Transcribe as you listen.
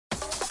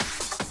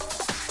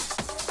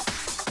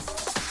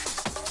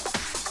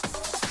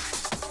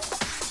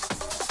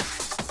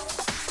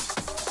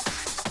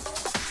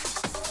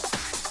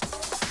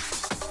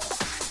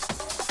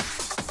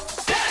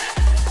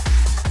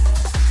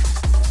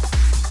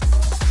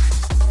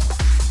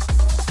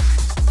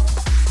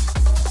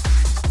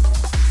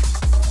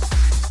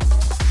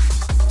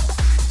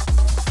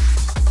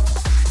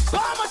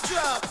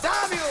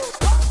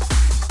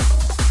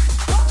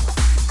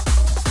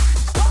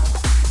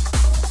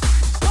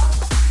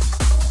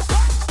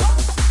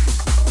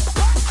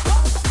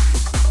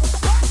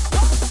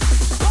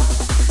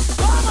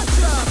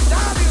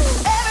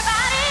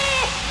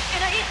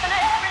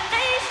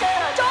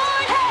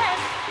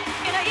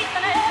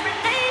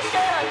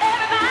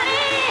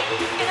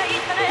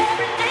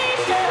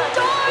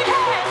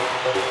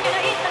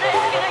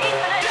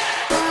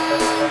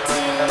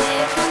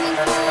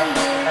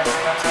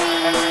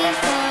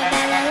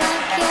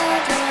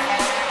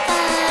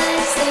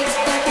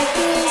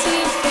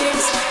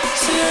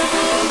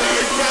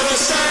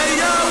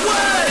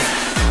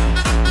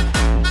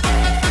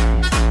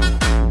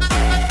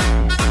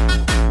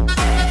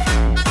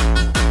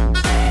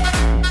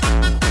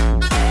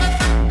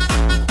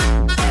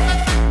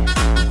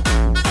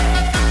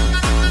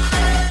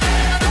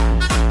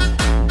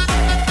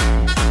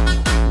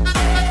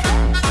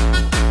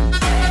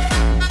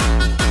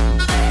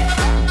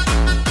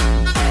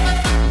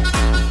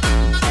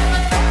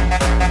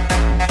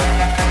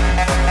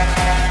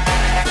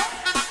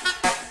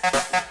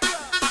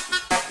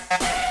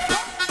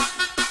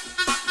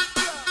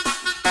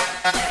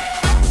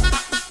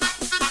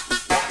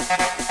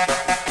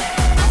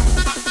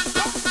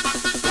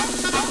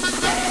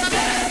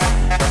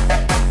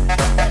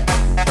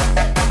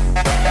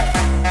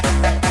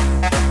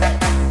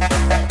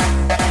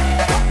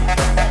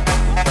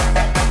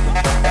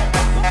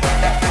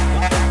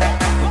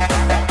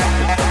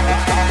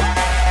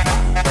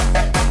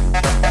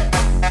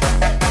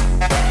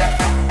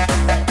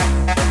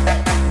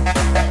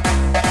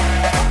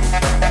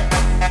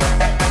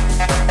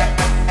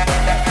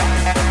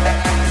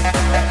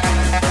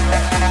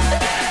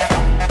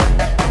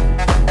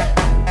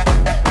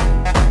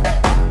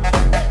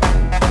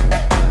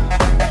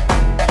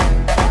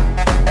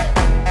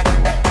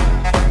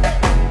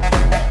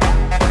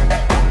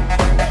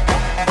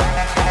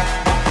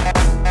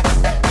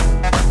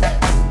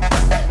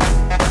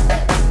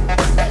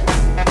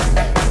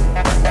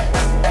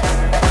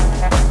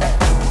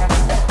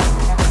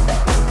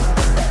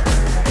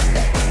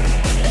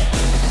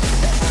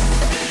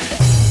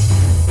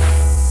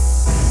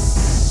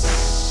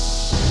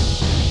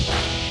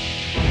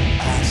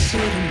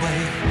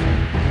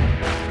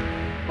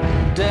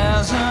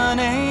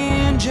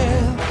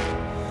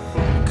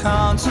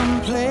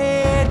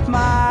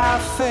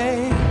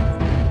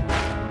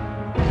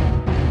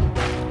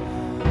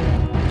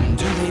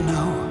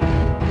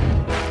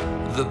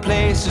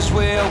places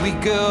where we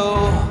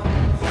go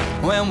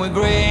when we're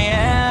gray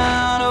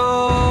and old.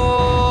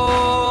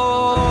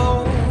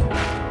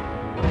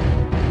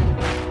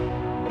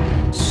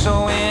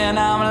 So when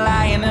I'm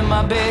lying in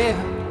my bed,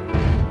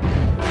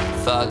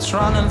 thoughts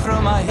running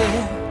through my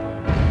head,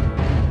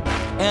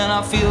 and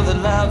I feel that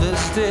love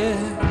is dead,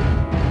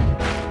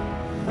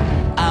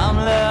 I'm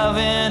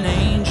loving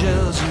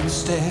angels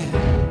instead.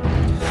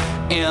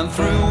 And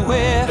through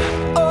it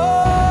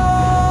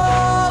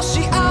all,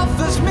 she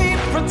offers me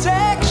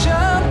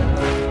protection,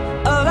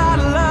 a lot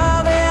of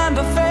love and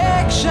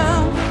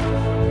affection,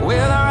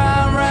 whether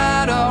I'm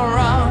right or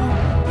wrong.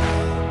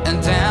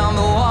 And down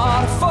the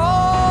waterfall,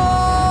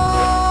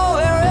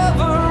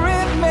 wherever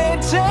it may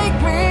take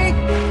me,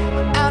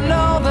 I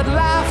know that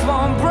life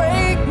won't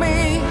break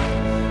me.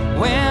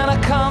 When I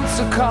come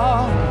to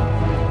call,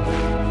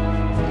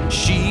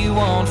 she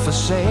won't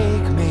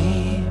forsake me.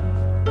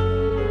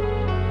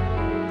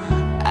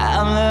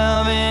 I'm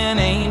loving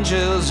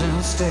angels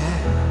instead.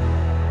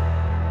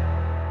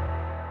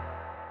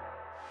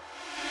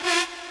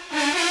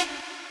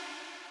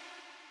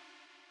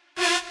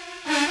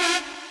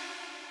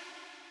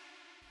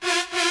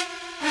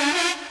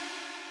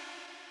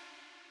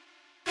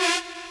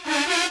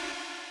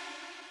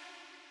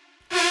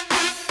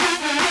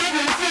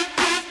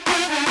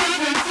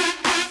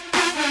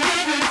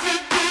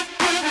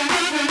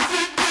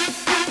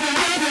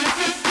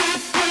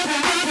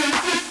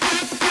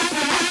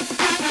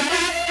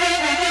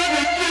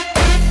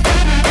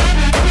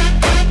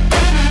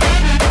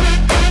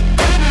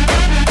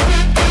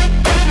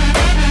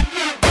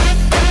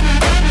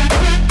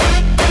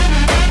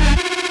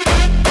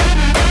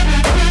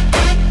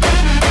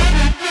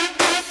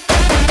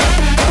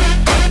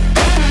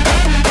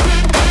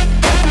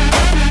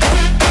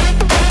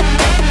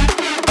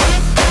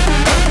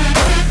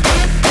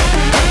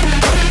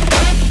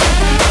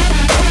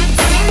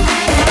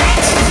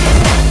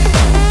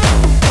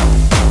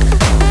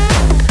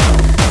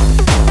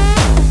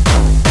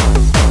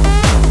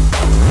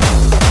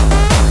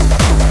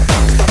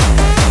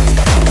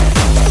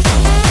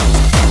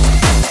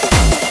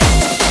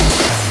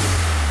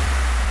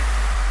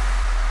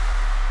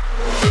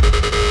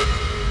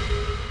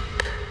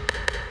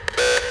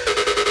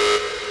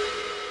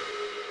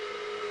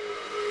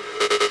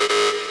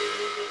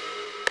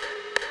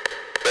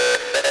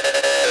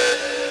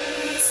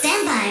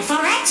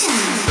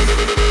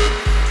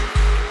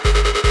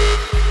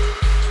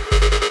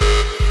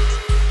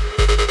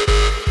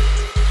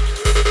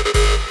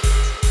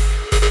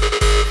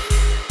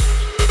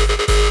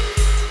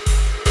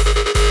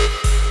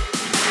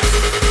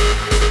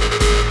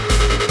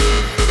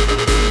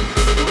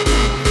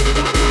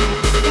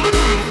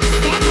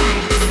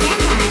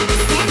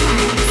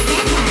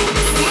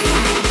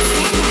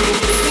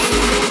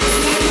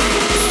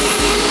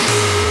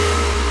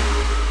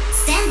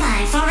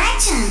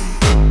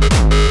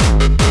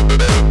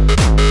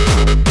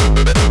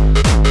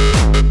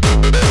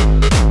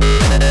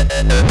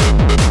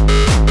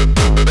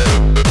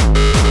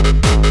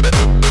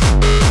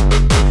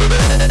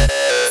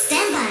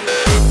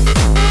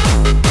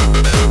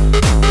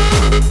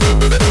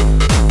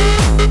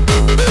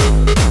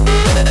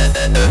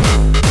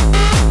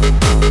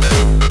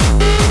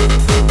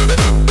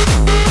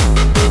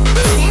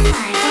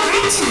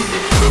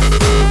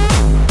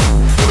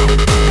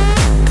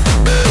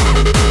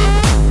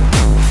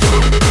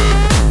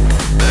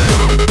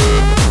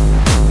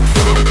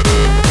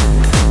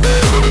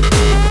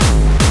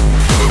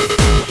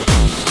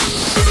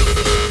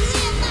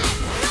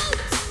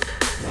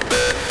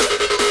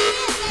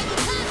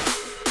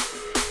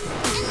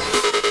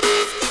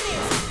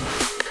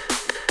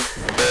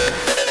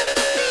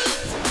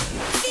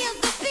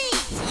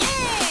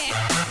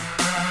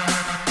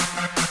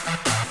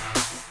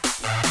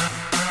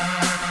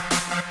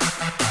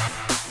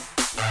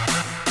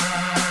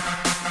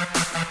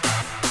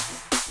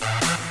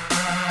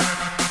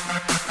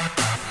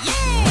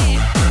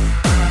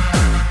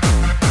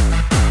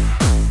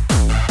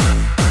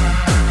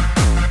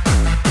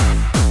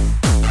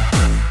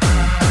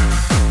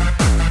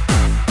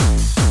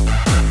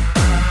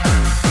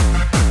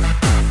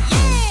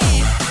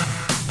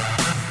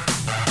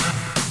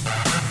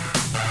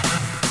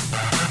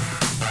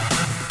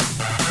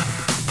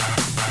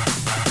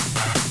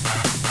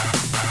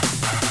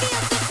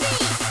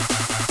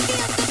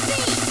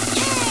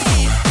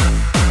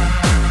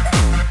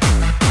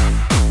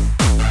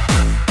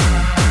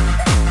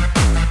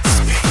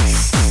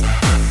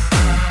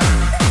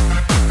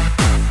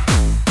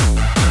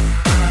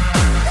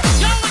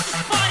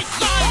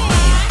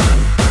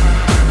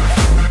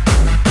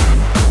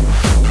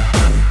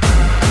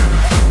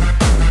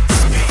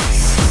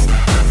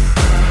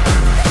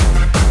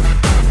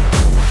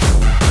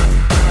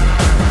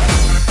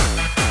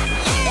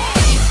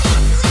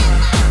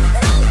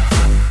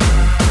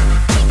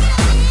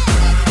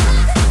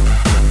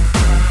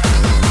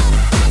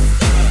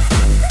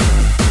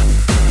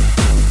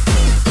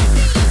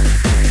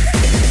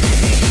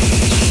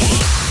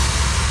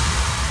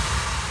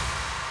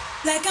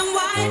 Black and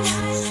white,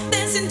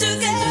 dancing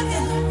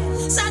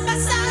together, side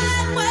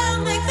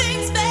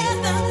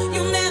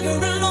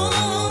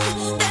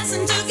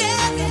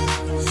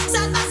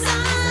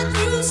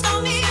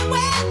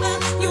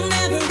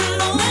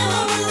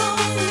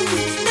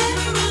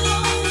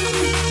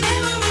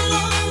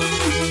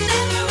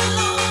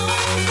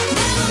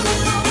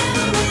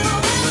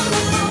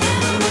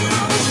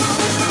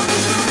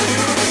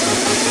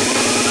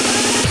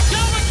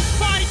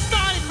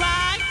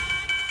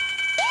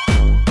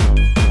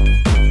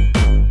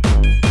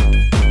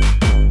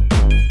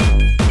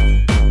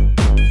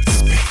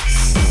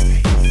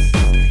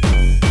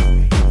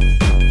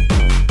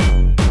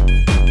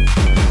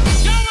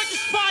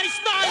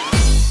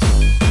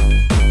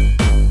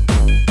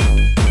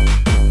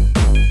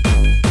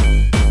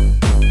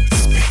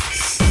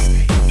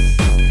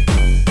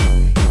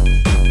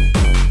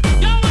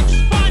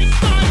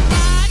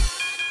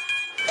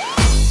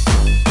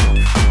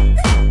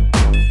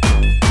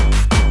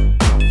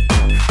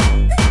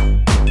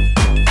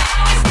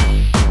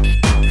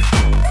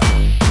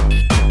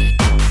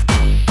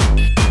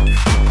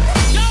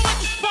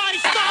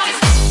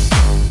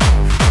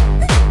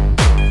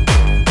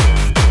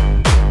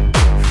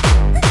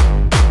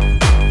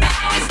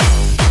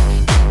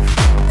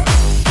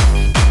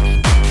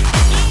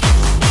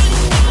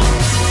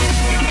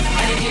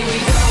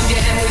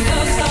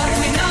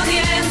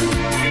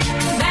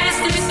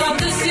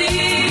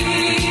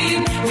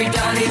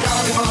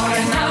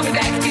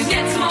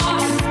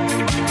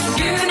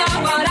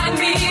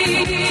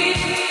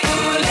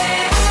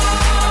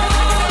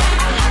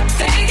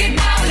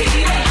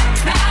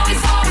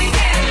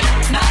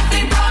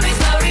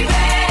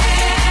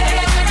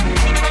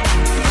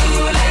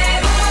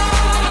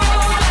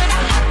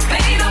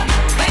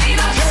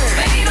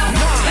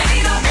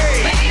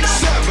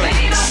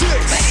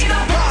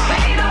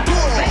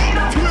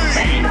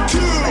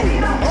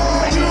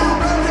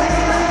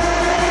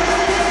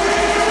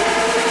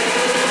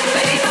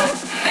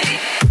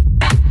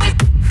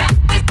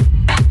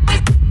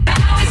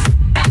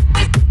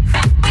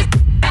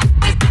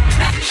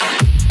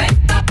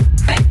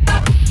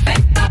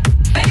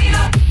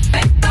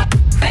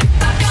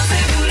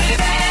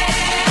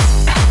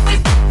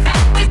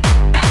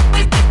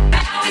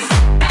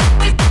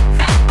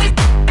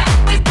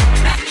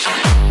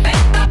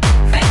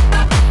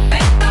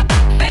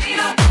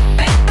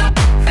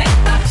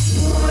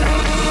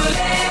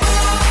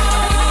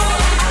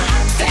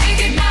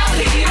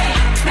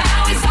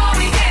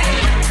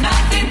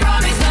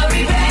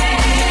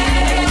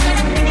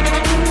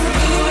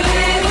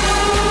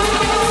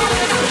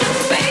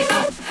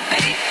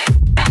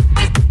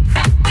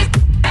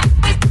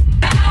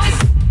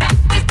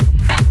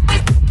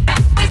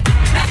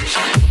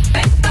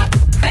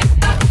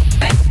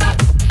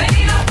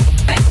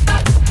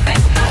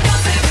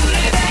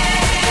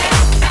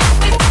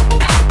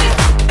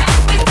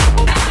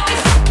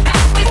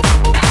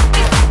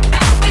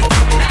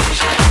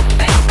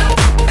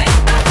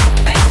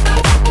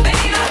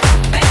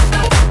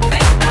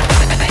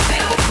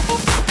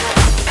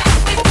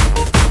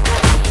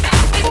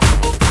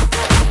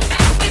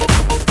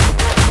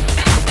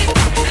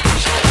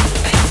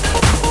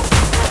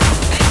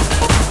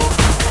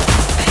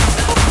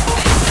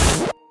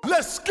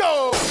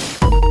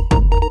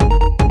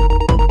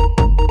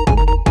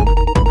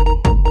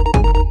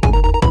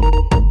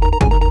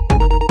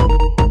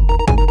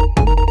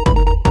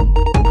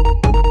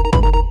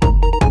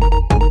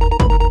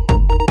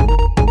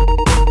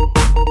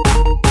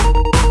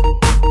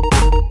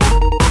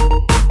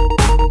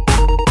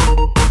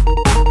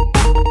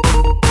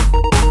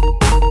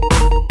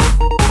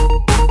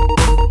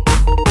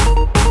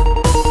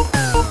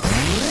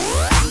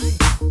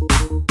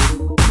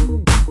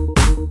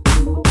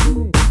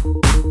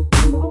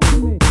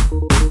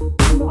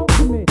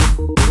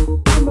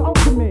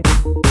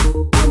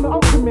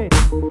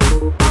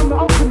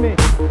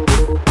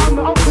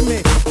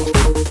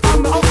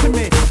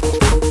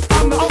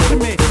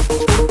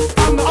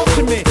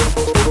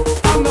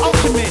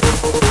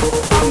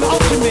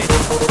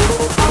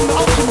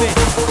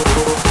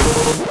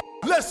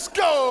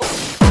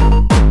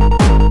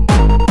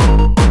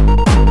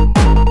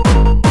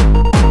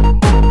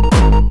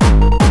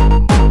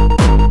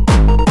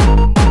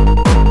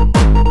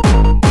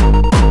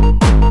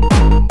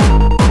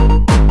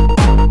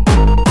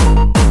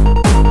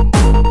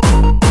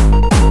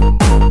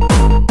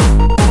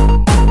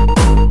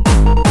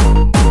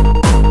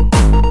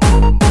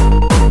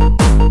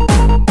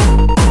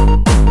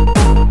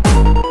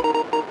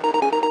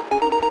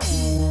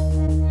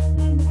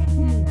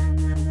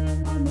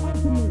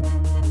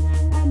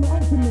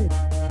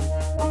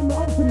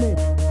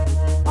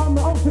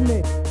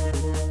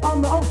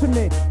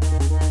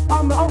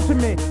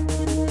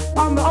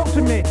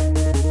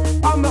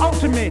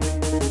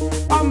ultimate.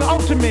 I'm the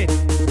ultimate.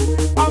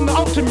 I'm the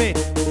ultimate.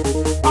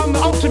 I'm the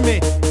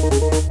ultimate.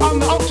 I'm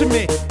the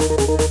ultimate.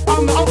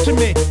 I'm the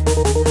ultimate.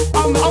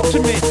 I'm the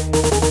ultimate.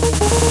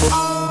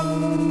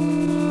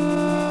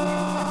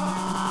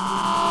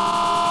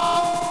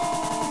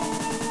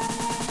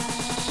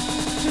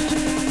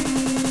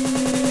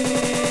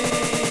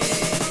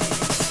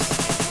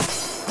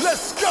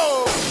 Let's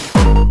go!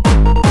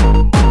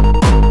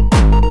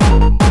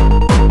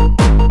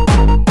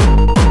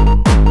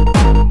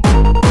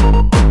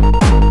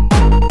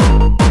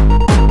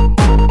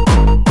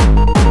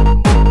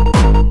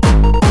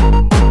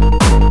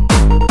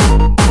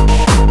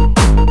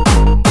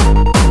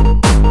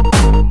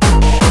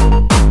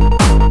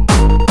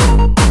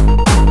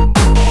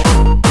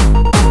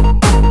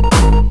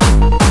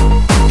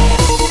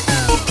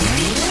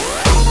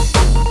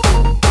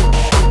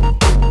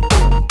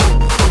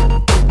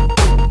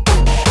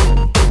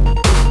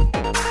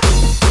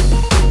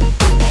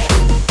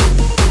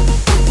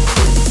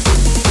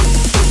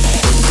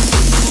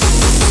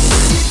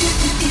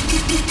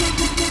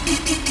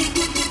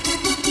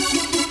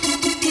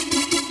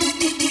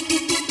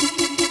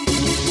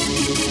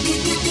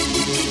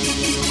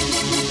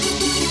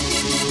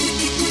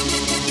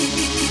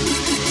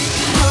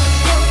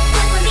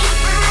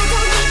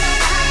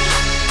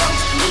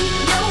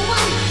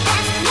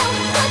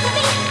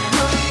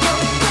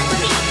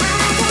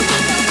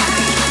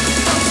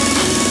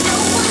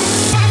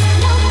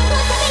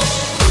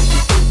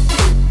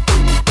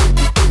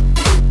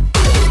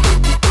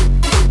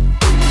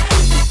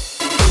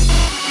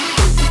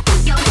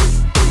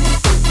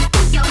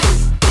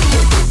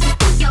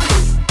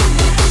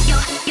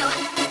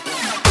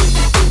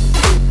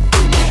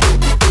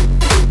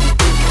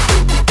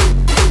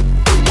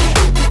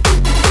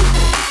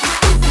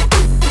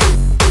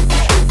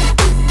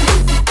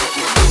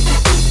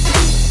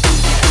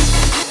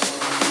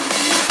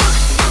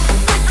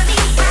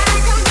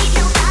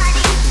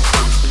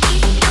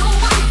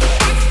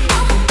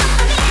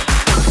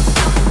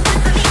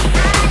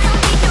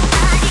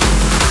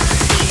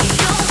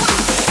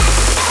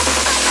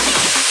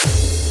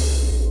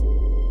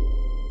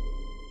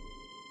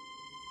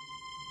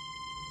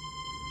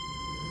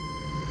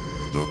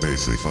 The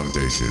basic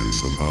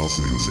foundations of house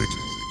music.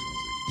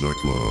 The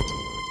club.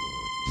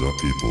 The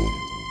people.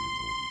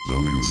 The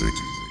music.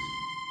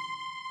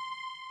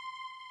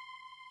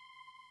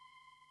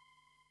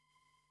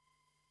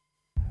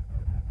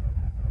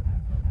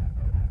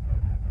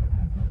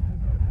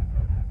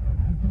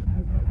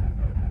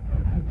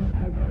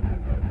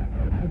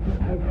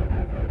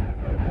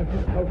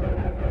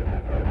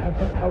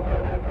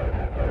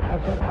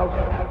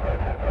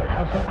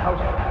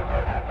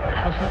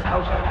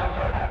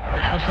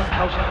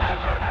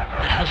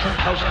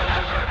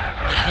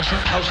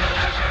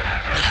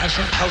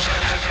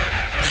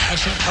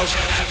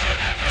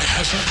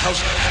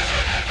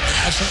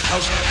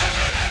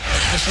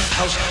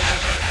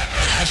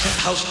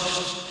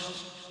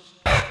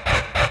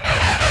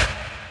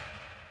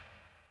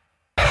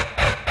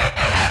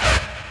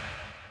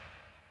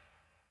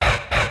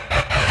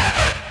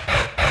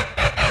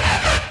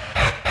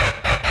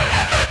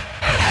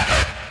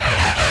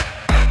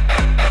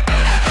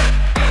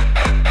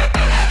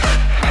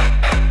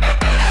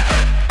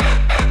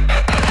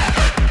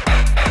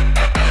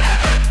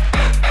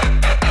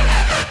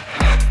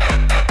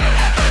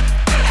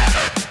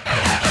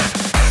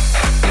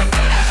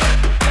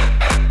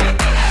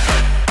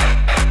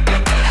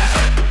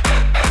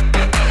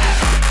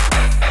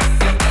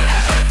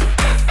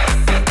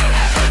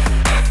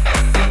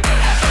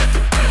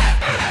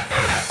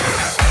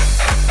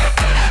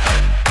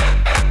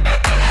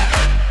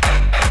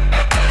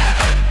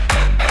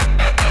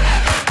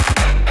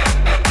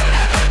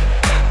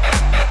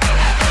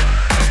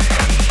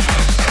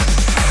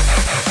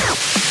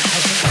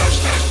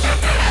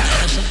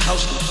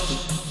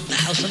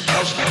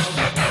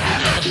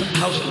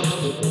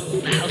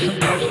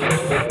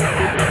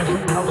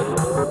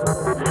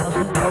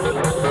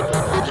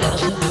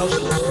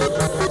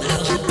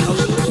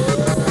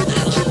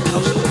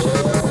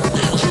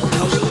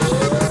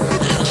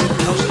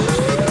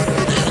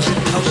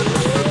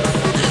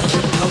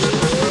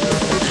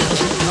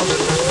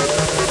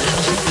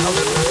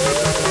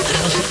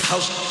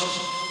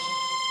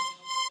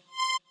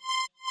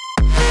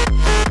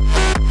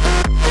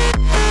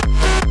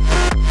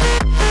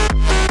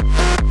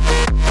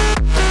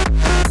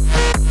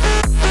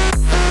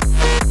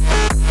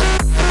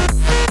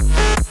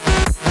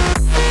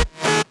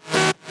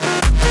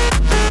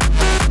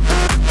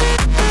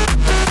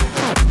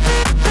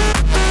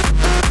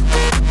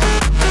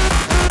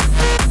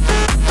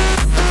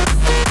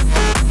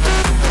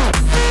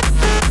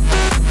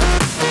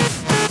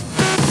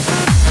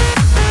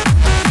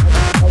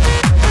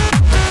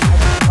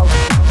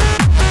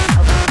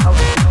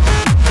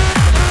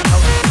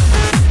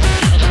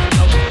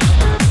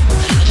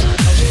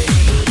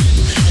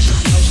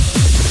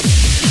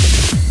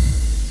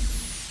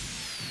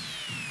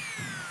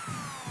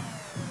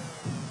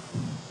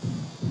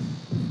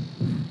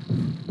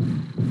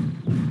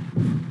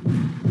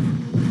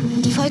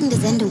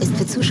 ist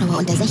für Zuschauer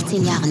unter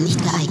 16 Jahren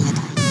nicht geeignet.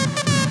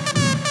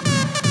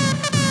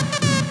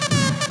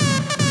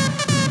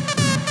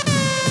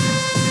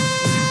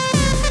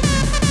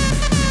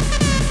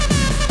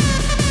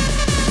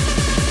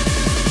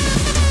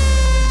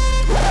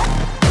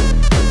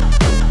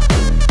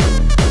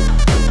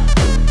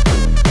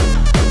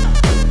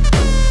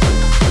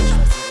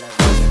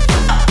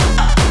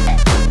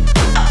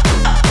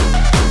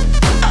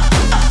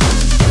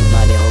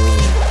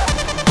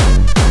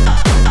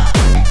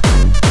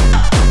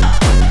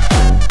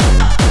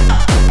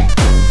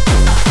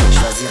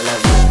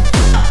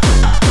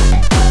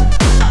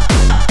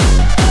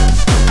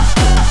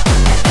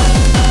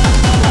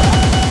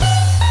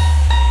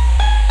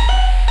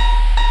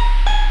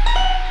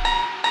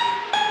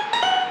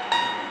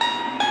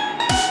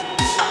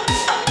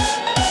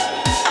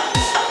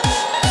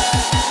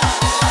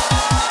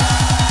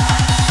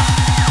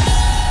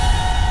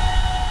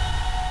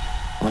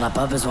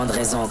 Pas besoin de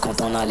raison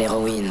quand on a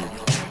l'héroïne.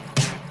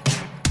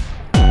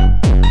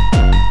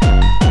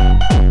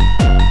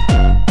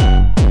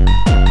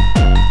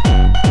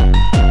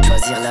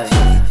 Choisir la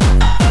vie.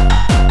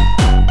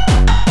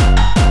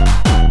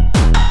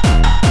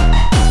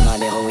 On a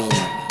l'héroïne.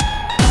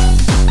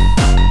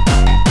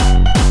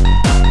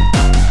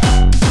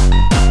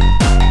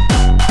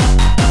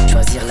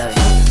 Choisir la vie.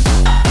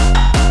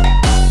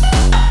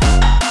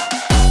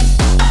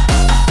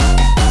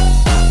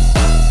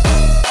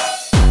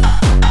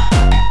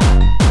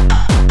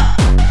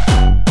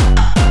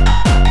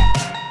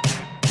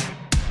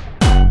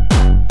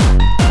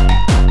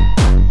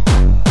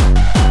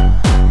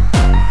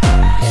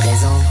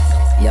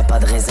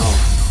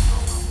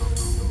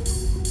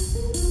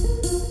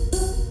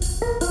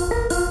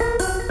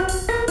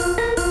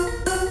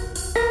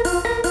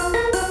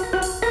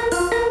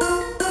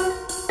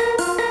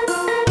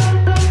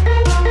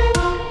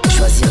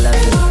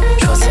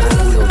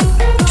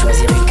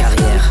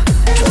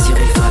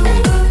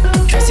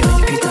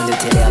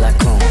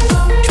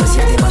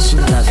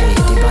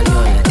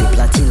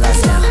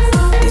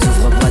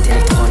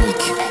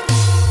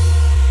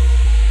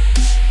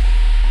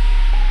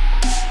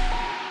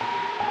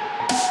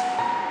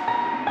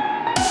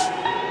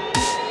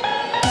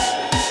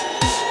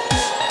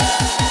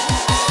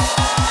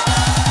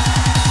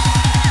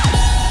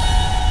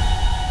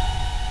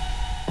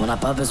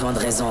 Pas besoin de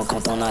raison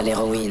quand on a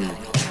l'héroïne.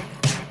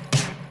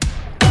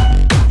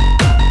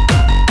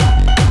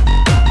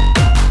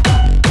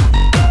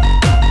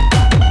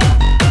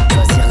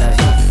 Choisir la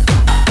vie.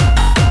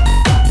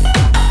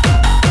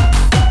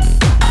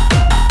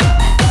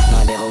 On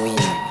a l'héroïne.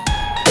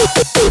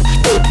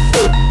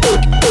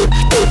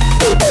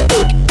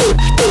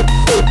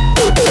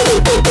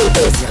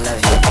 Choisir la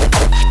vie.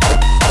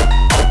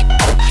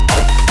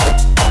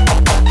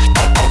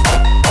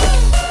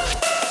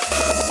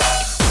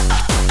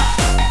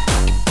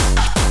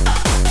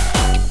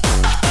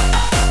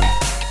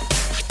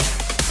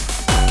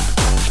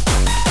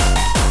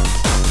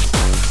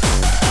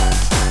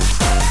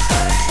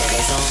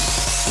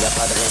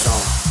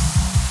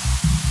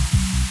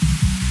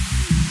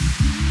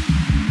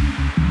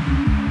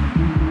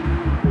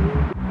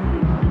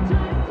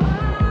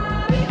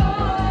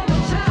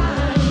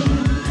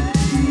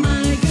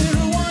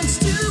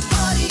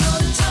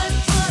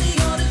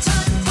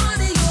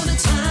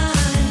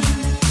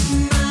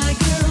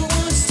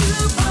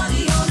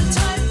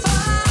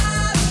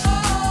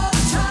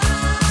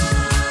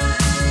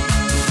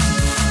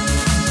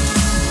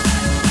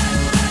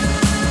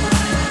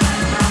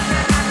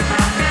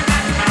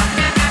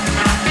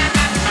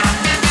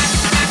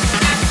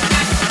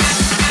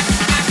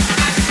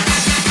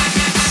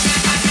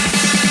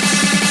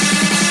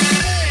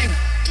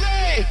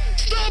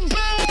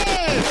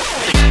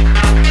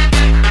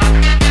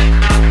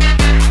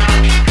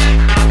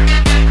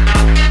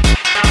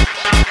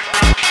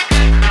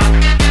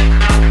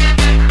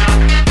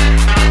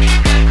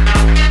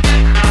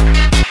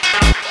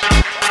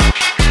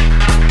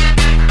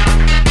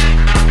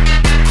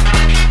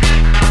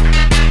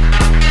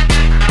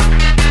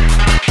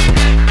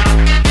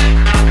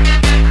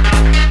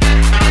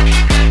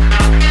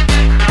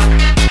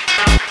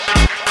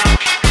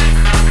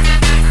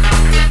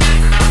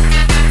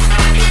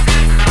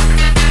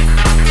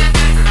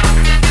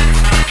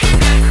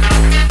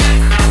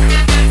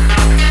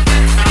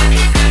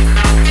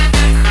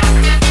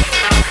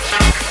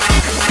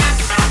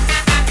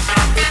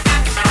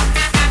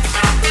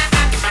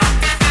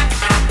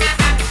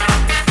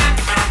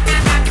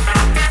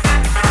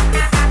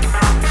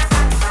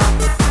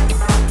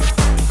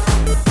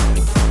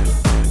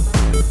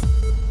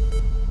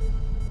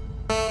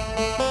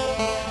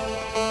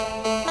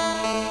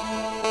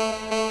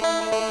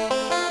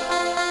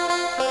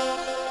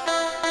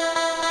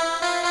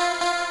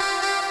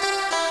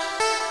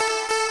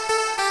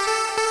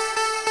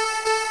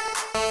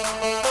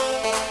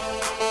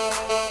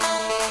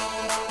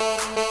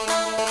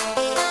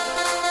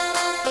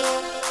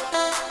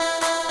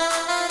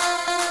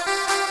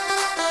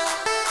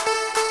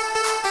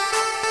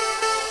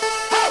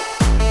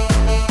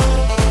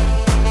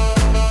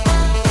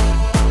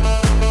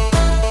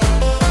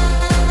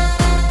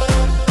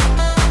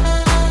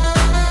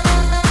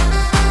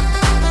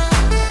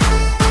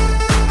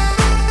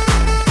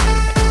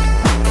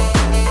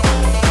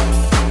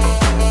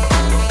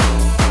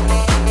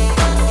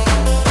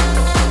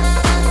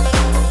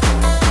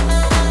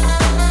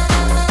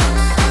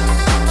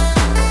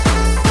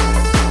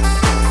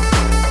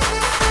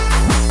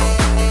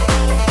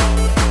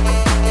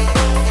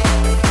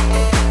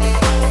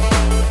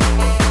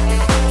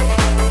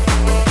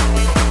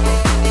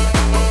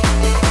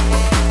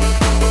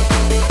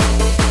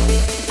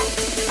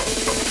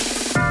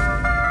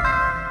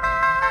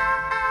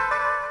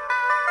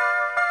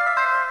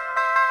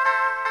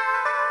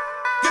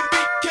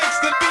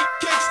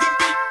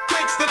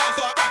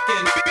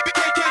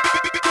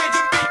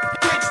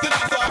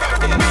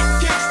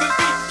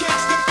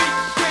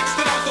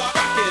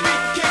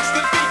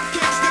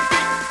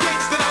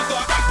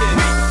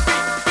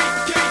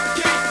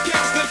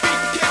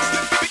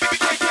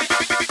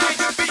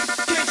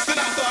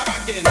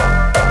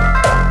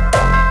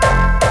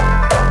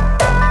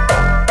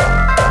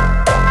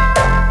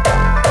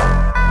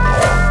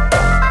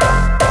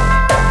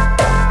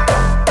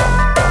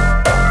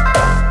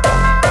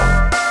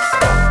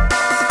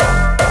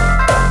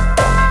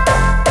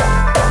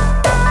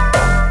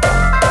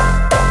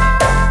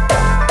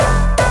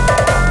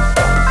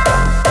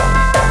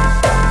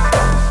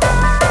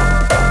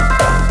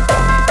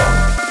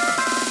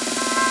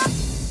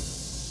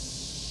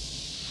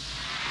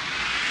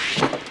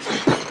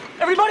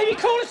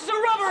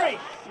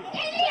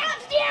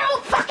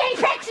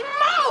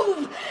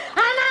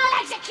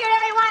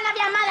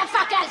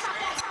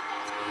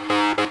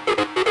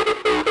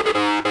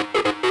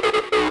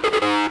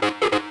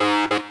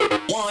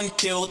 One,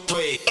 two,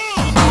 three. All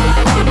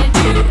I wanna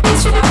do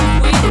is fuck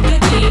with the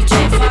DJ,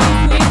 fuck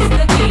with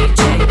the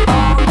DJ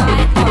all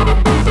night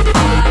long.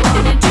 All I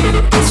wanna do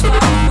is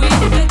fuck with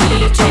the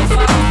DJ,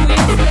 fuck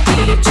with the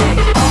DJ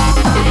all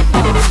night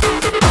long. All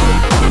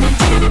I wanna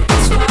do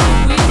is fuck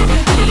with the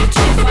DJ,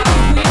 fuck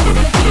with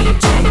the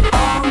DJ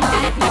all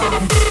night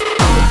long. All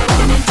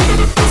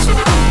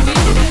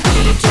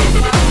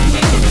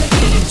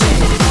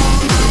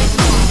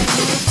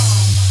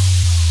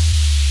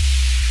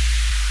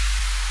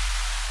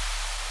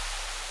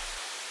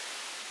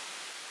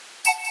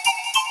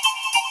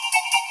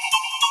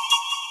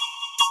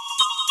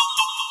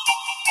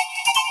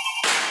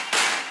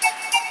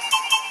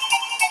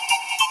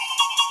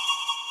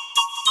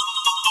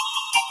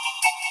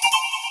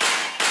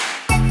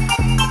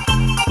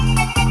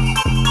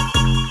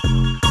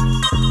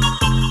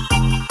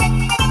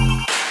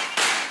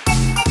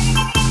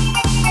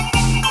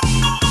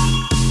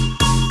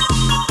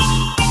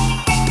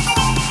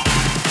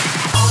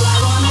I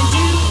wanna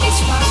do is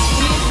fuck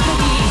with the DJ, fuck with the DJ all night long. All I wanna do is fuck with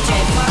the DJ,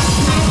 fuck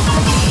with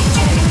the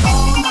DJ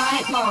all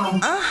night long.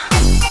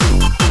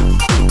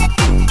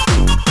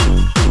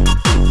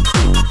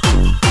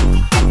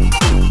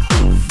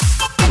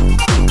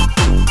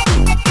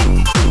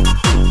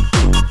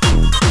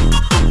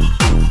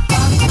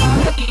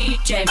 Fuck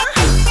DJ.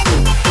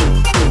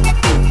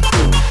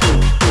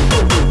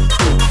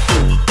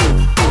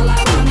 All I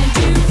wanna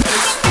do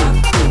is fuck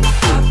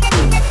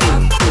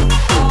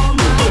all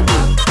night,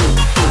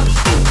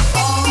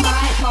 all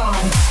night long.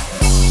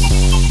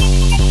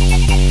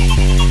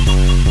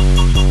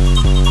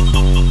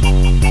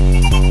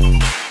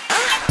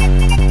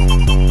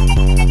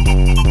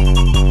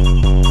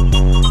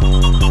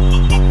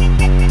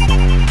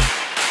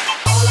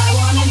 All I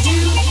wanna do,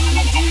 all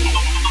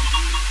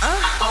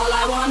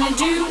I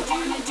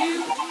wanna do,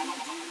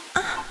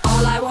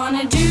 all I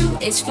wanna do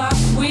is fuck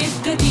with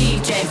the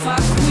DJ,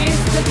 fuck with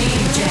the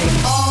DJ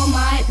all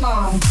night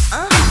long.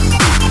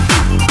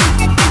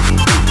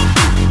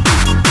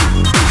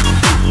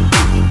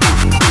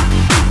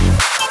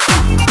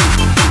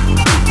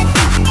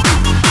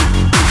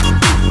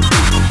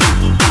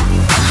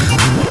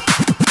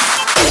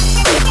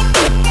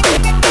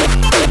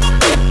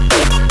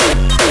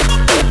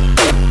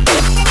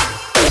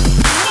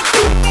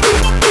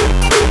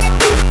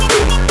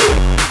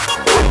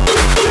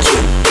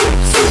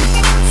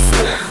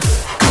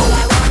 All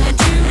I wanna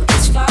do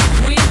is fuck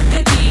with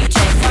the DJ,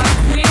 fuck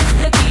with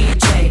the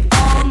DJ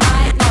all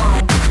night long.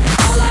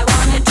 All I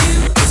wanna do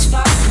is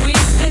fuck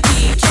with the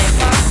DJ,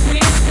 fuck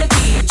with the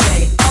DJ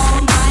all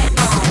night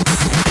long.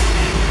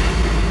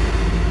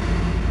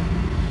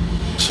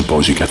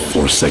 Suppose you got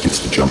 4 seconds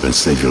to jump and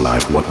save your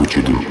life, what would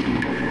you do?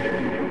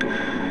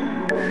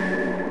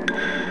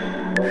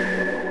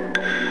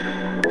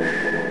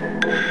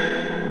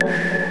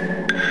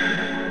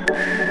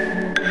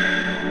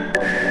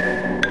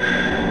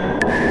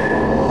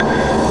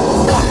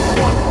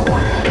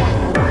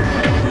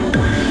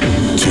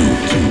 Two,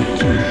 three,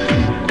 four,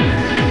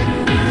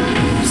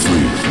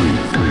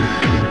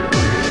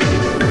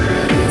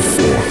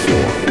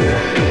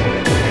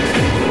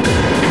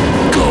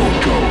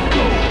 go.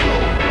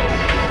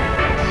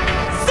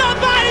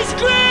 Somebody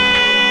scream!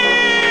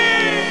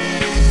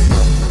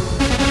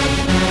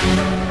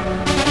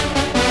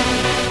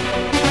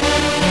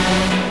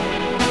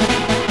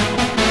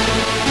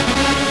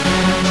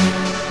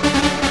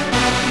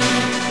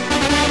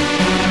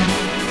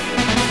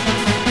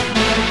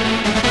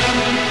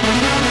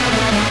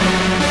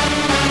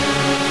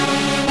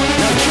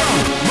 Now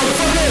jump,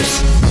 motherfuckers!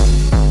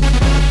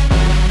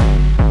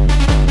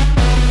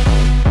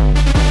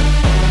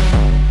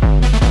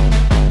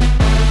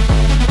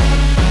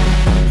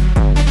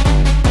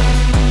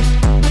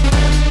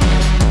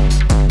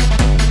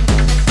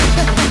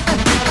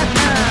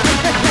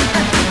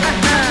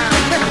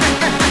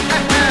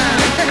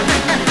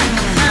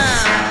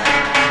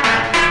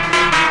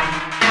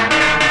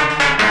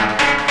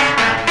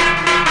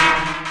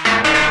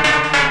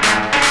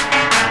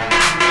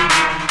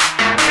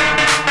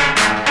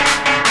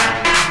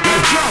 Now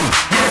jump,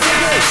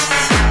 motherfuckers!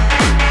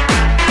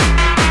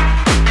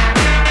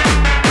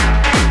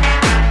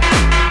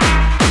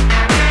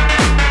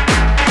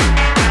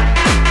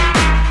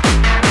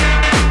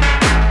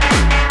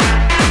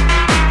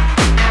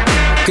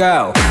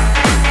 Go.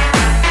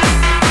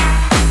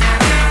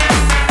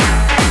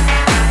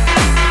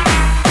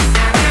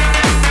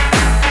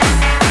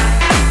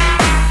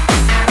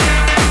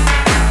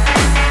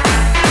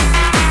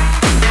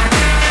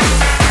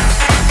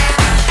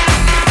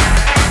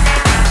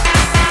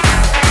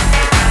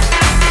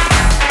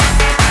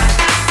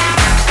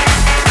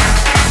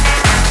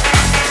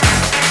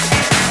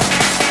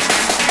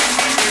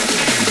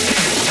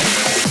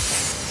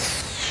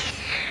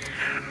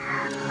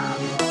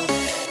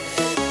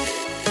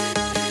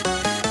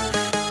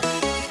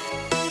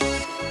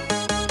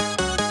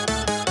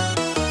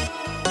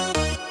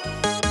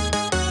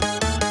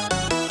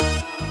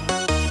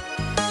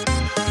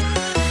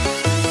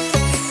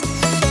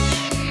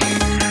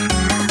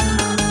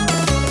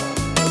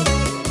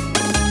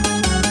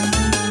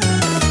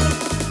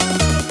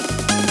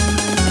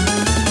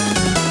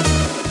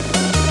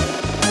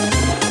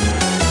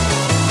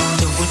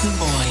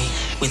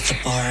 with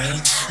the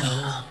borrowed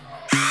soul.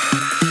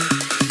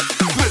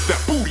 Let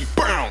that booty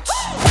bounce.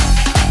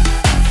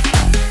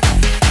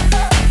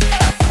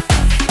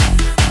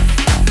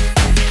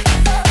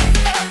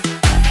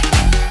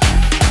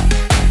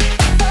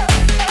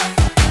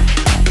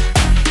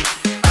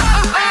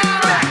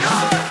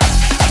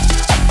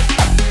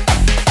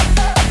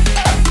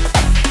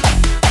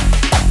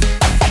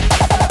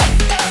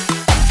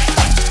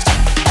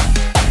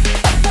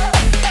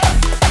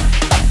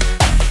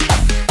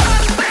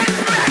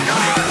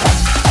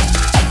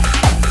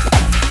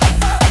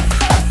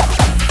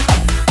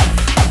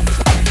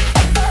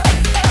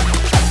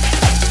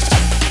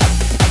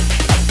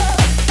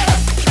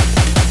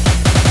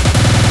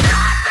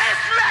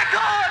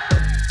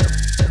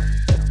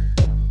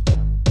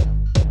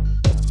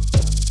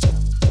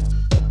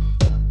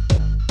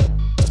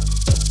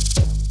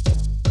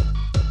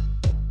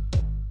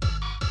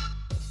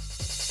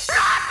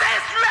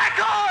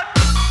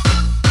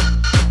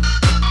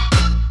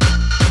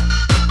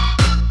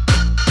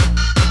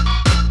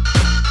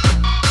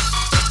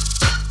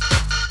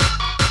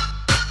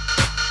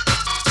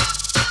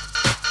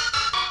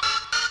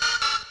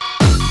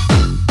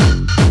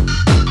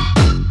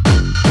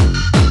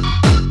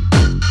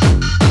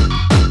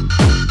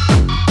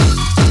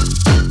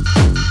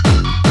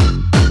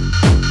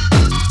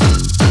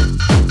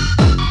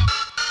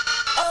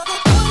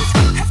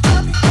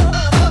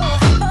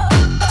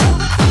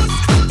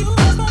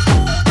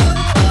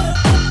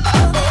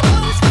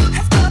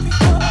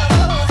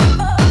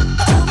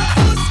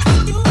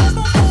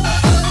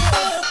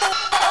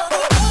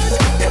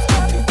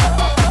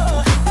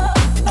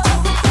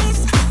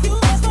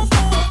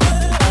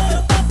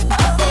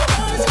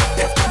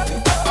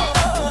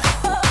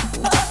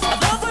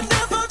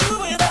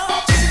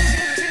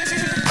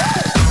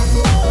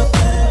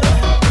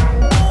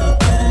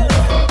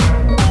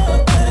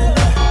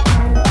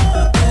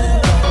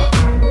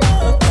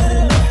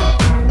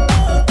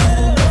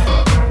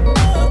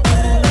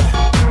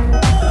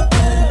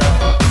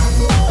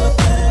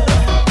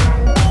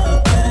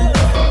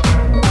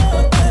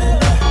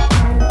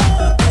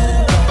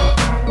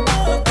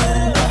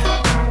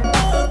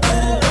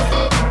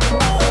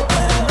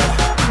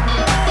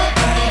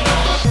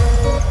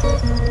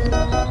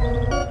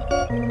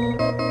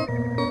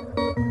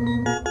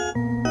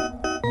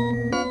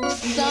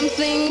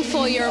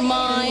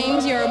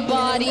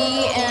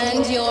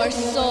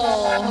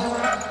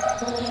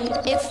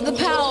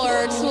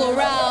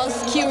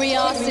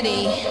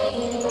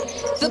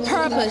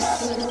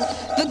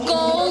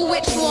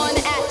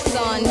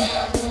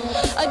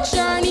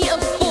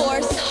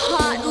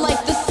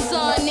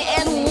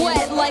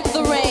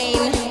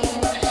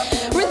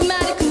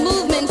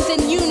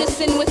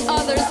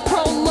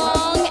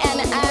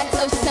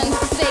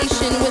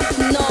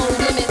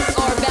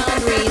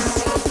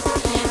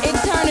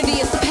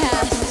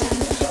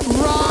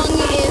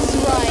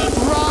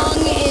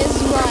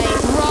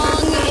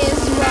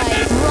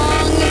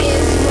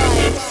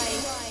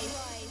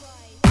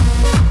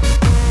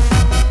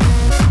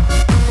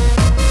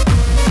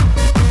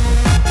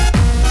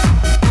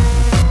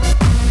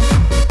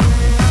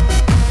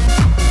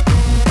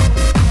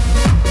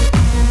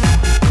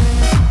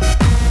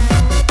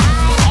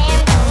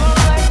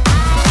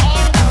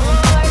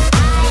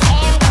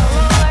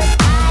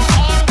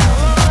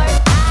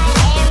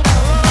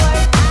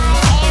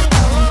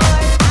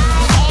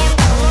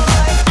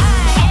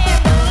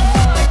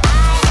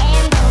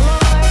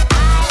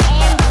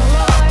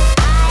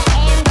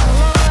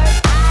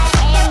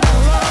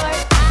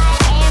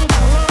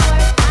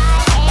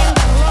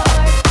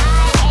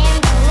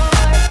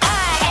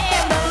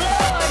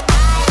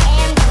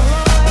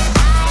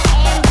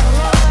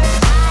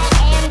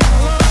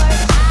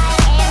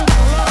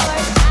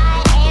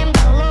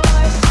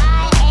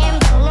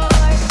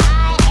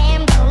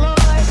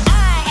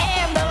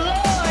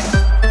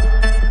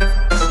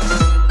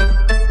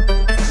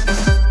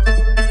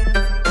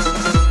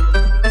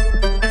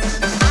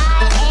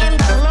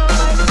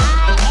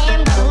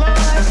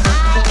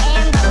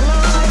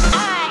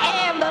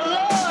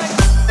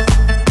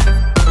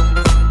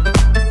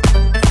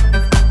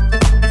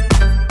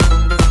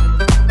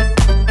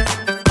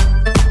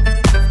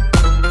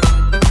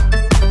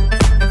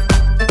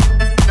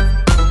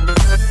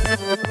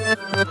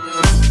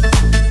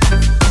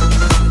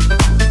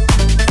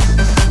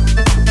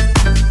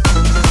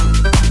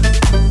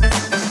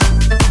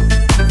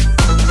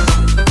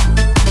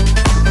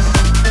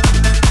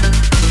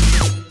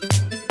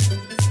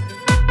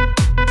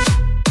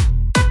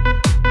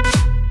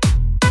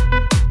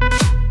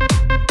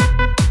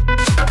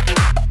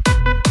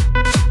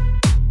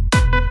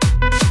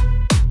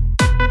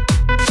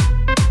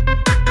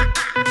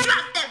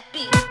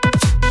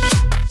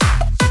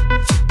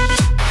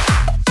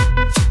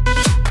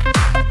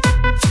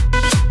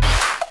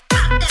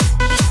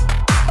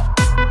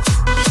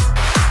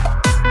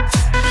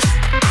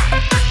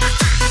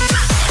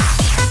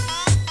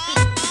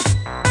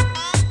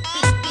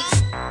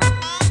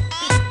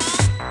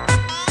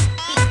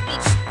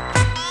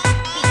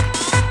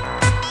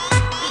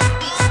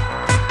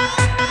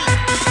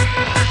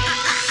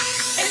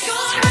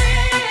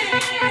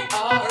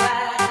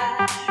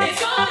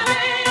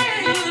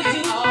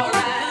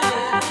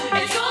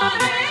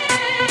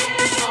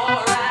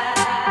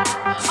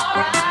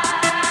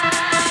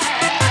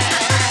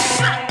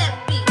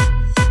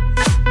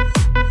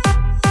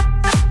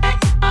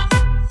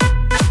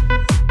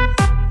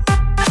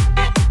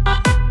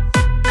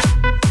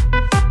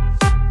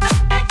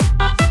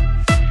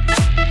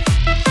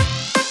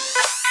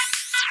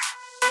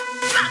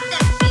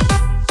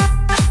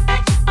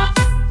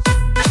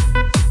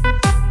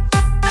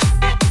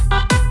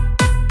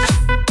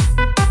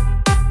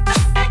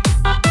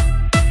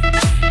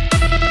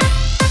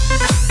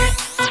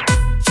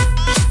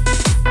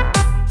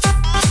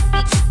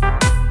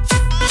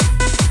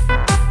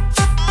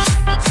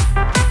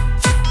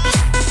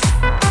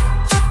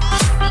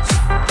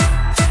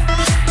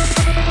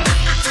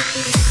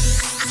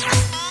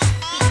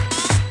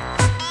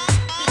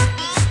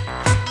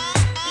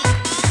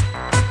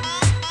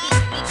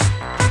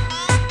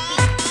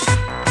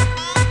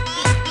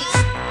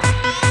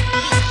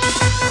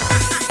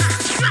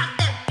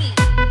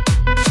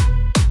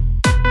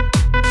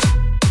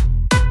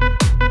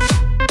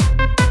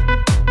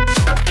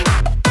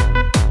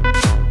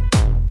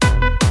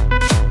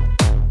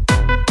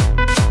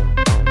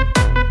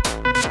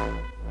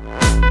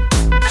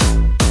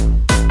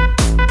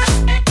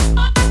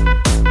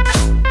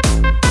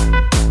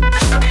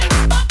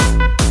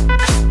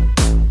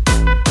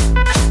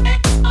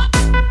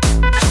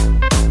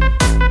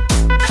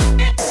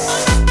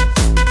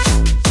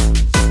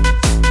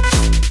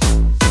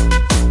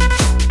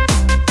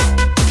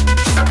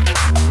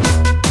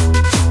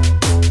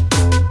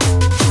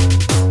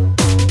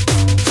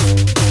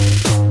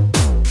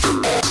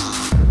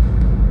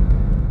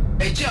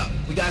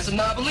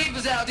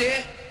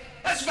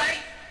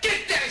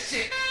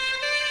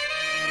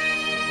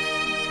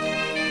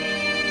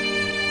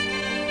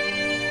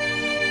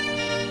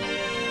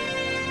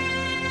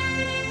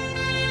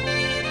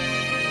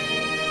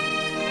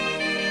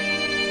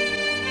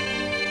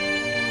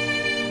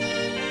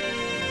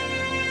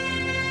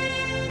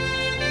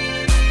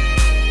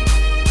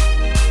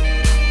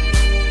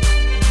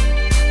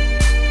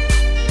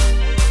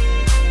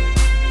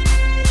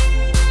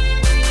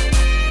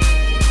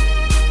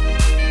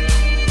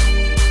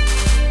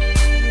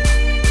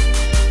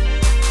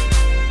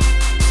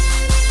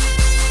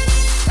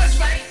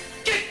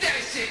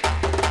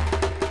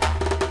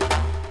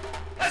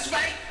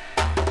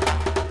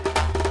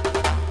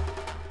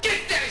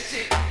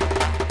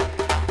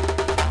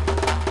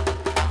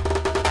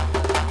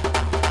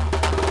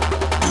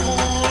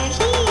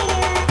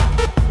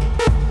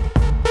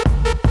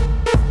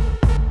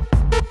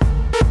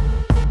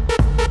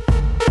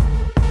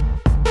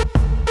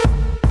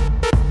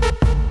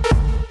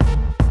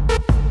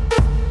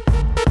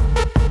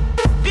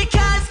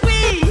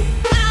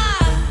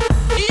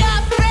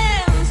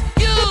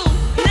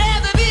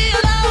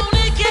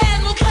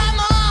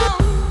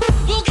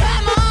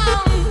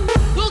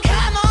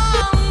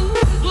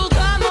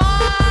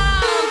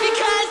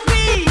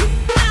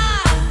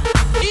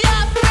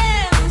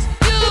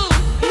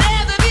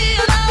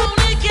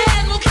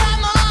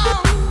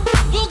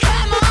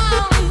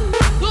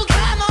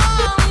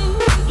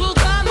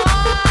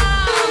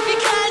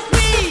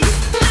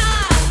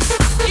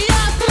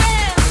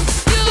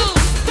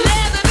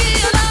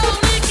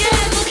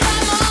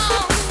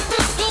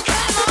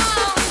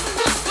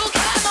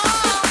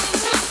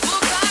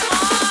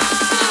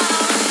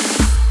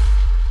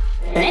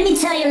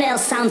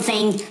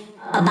 something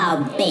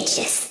about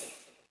bitches.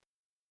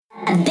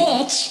 A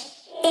bitch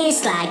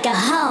is like a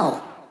hoe.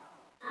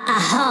 A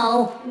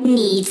hoe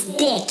needs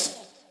dick.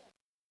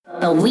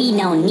 But we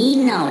don't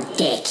need no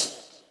dick.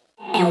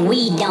 And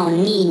we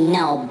don't need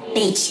no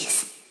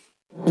bitches.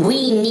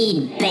 We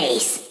need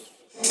bass.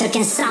 So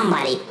can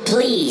somebody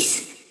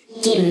please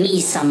give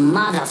me some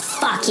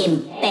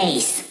motherfucking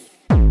bass?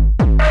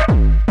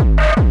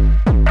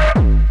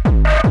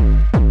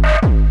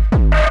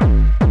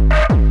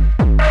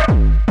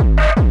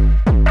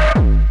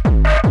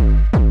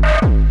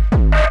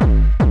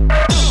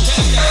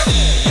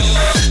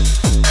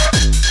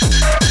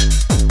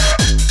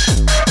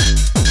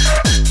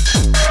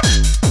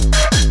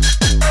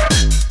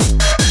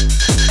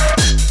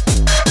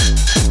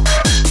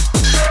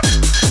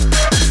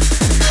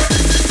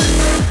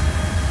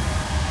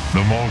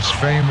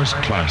 Famous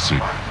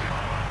classic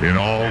in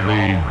all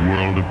the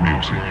world of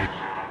music.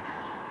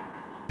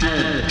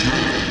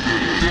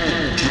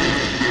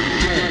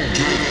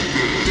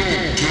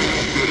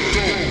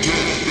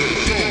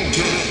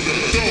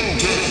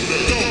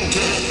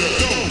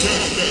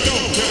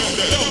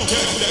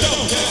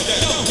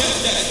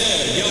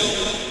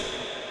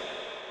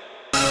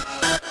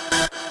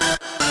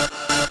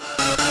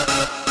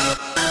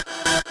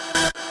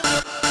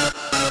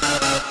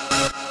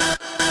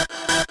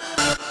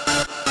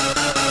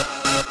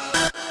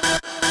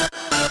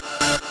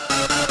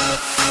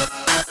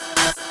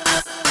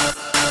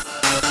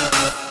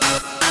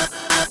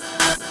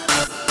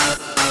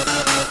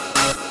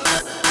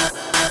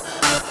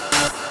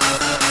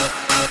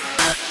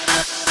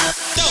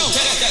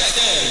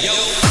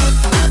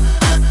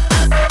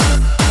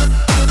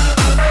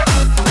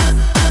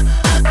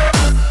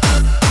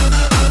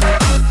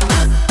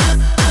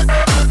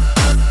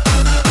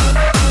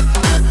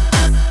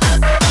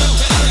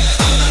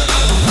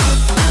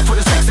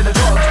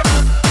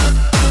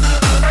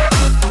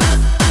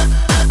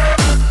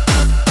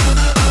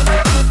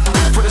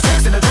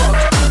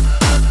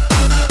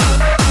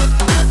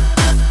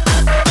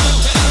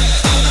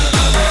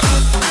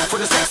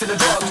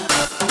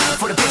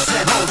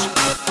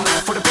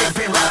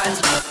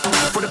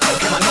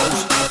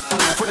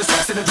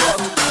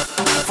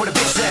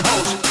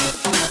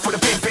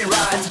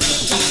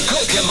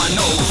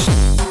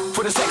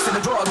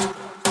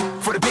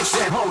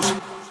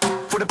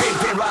 the big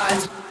pin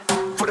rides,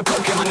 for the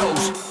coke in my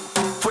nose,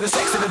 for the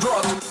sex and the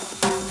drugs,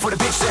 for the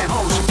bitches and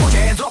hoes. Put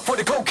your hands up for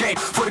the cocaine,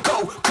 for the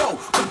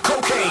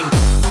cocaine.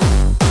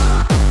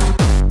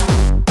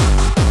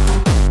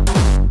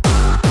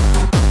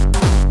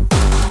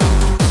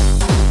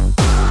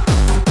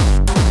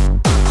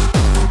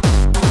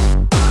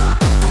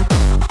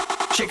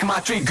 Shaking my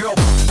tree, girl.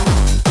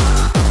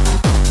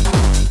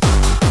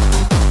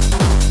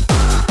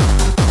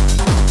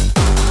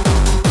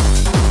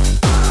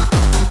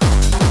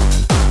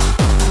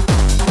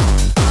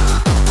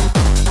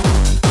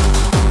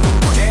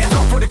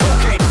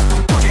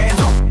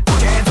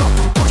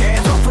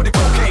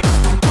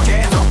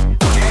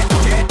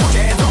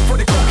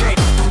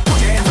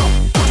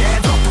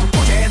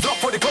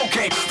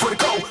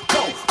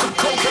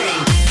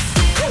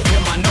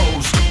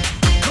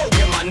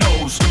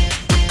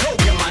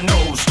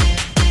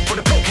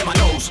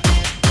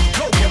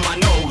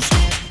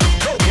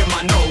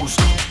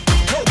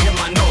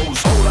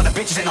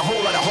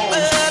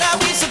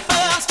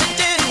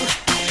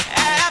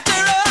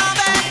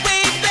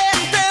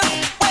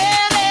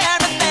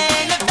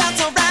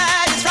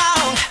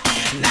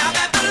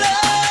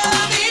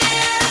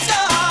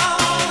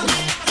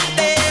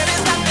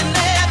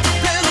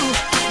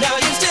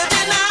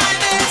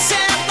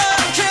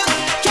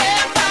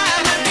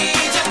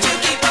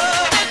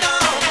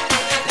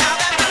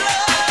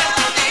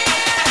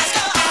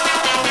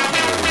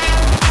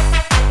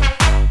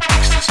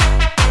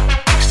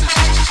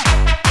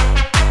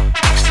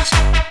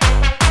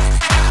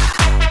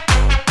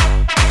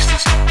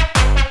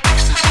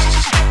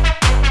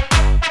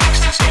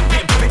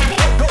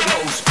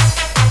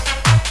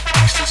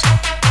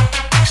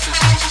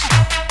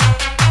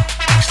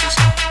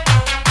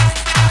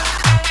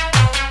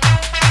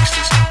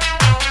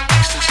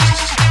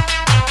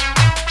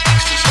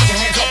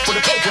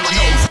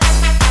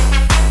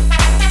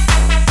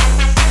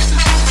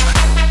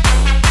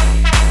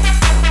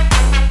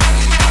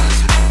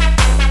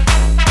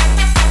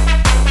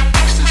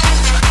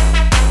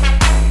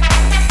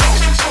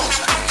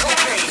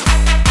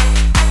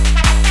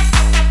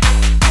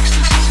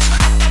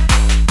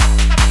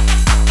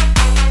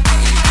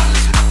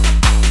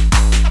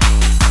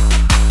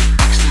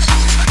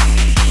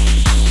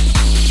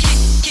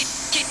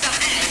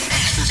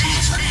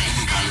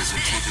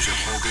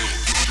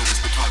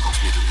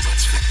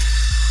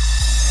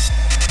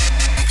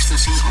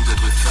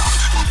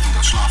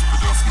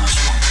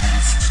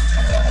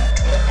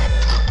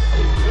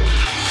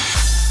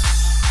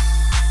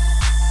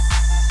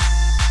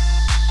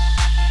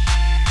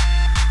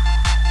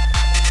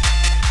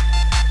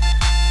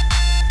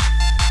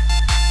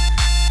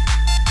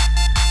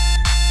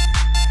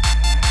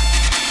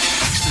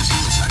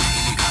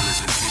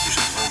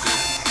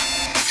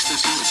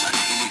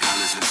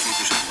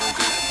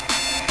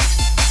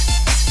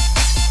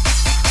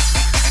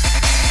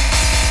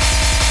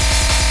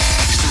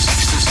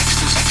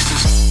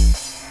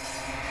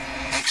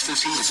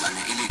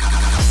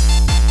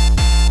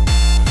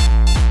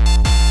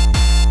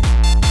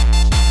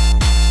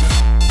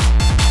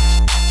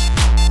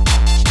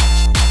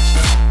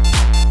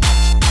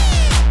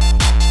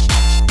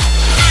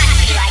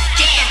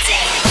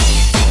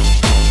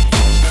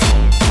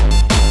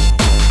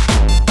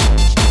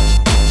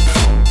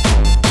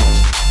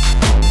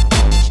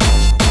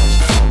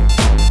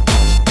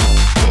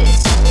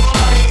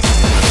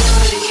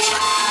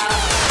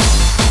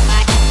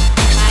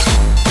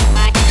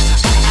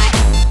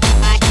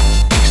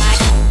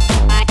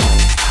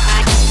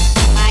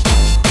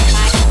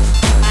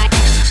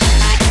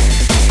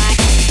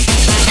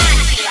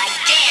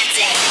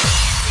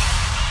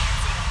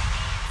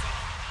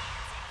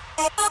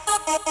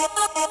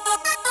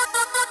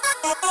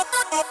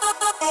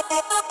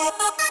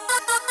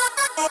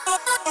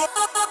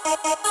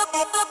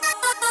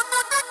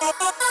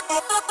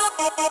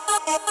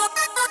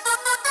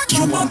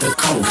 You want the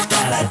coke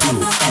that I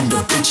do, and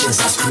the bitches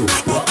I screw.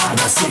 Well, I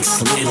got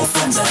 6 little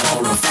friends that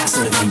all run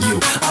faster than you.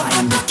 I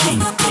am the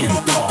king, pin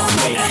dog,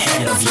 way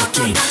ahead of your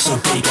game. So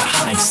take a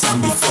hike, son,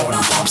 before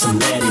I pop some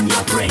lead in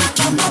your brain.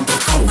 You want the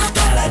coke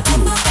that I do,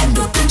 and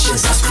the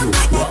bitches I screw.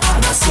 Well, I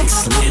got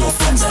 6 little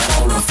friends that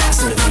all run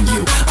faster than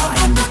you. I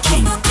am the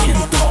king, pin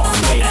dog,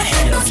 way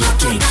ahead of your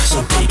game.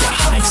 So take a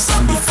hike,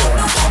 son, before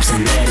I pop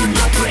some lead in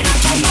your brain.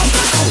 You want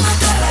the coke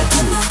that I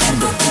do, and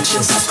the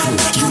bitches I screw.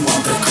 You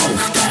want the coke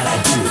that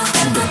I do,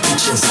 and the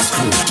bitches I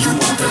screw. You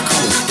want the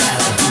coke that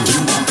I do.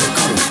 You want the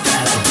coke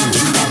that I do.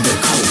 You want the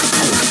coke.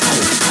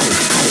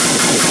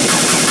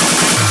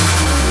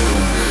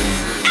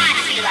 I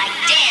feel like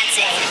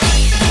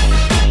dancing.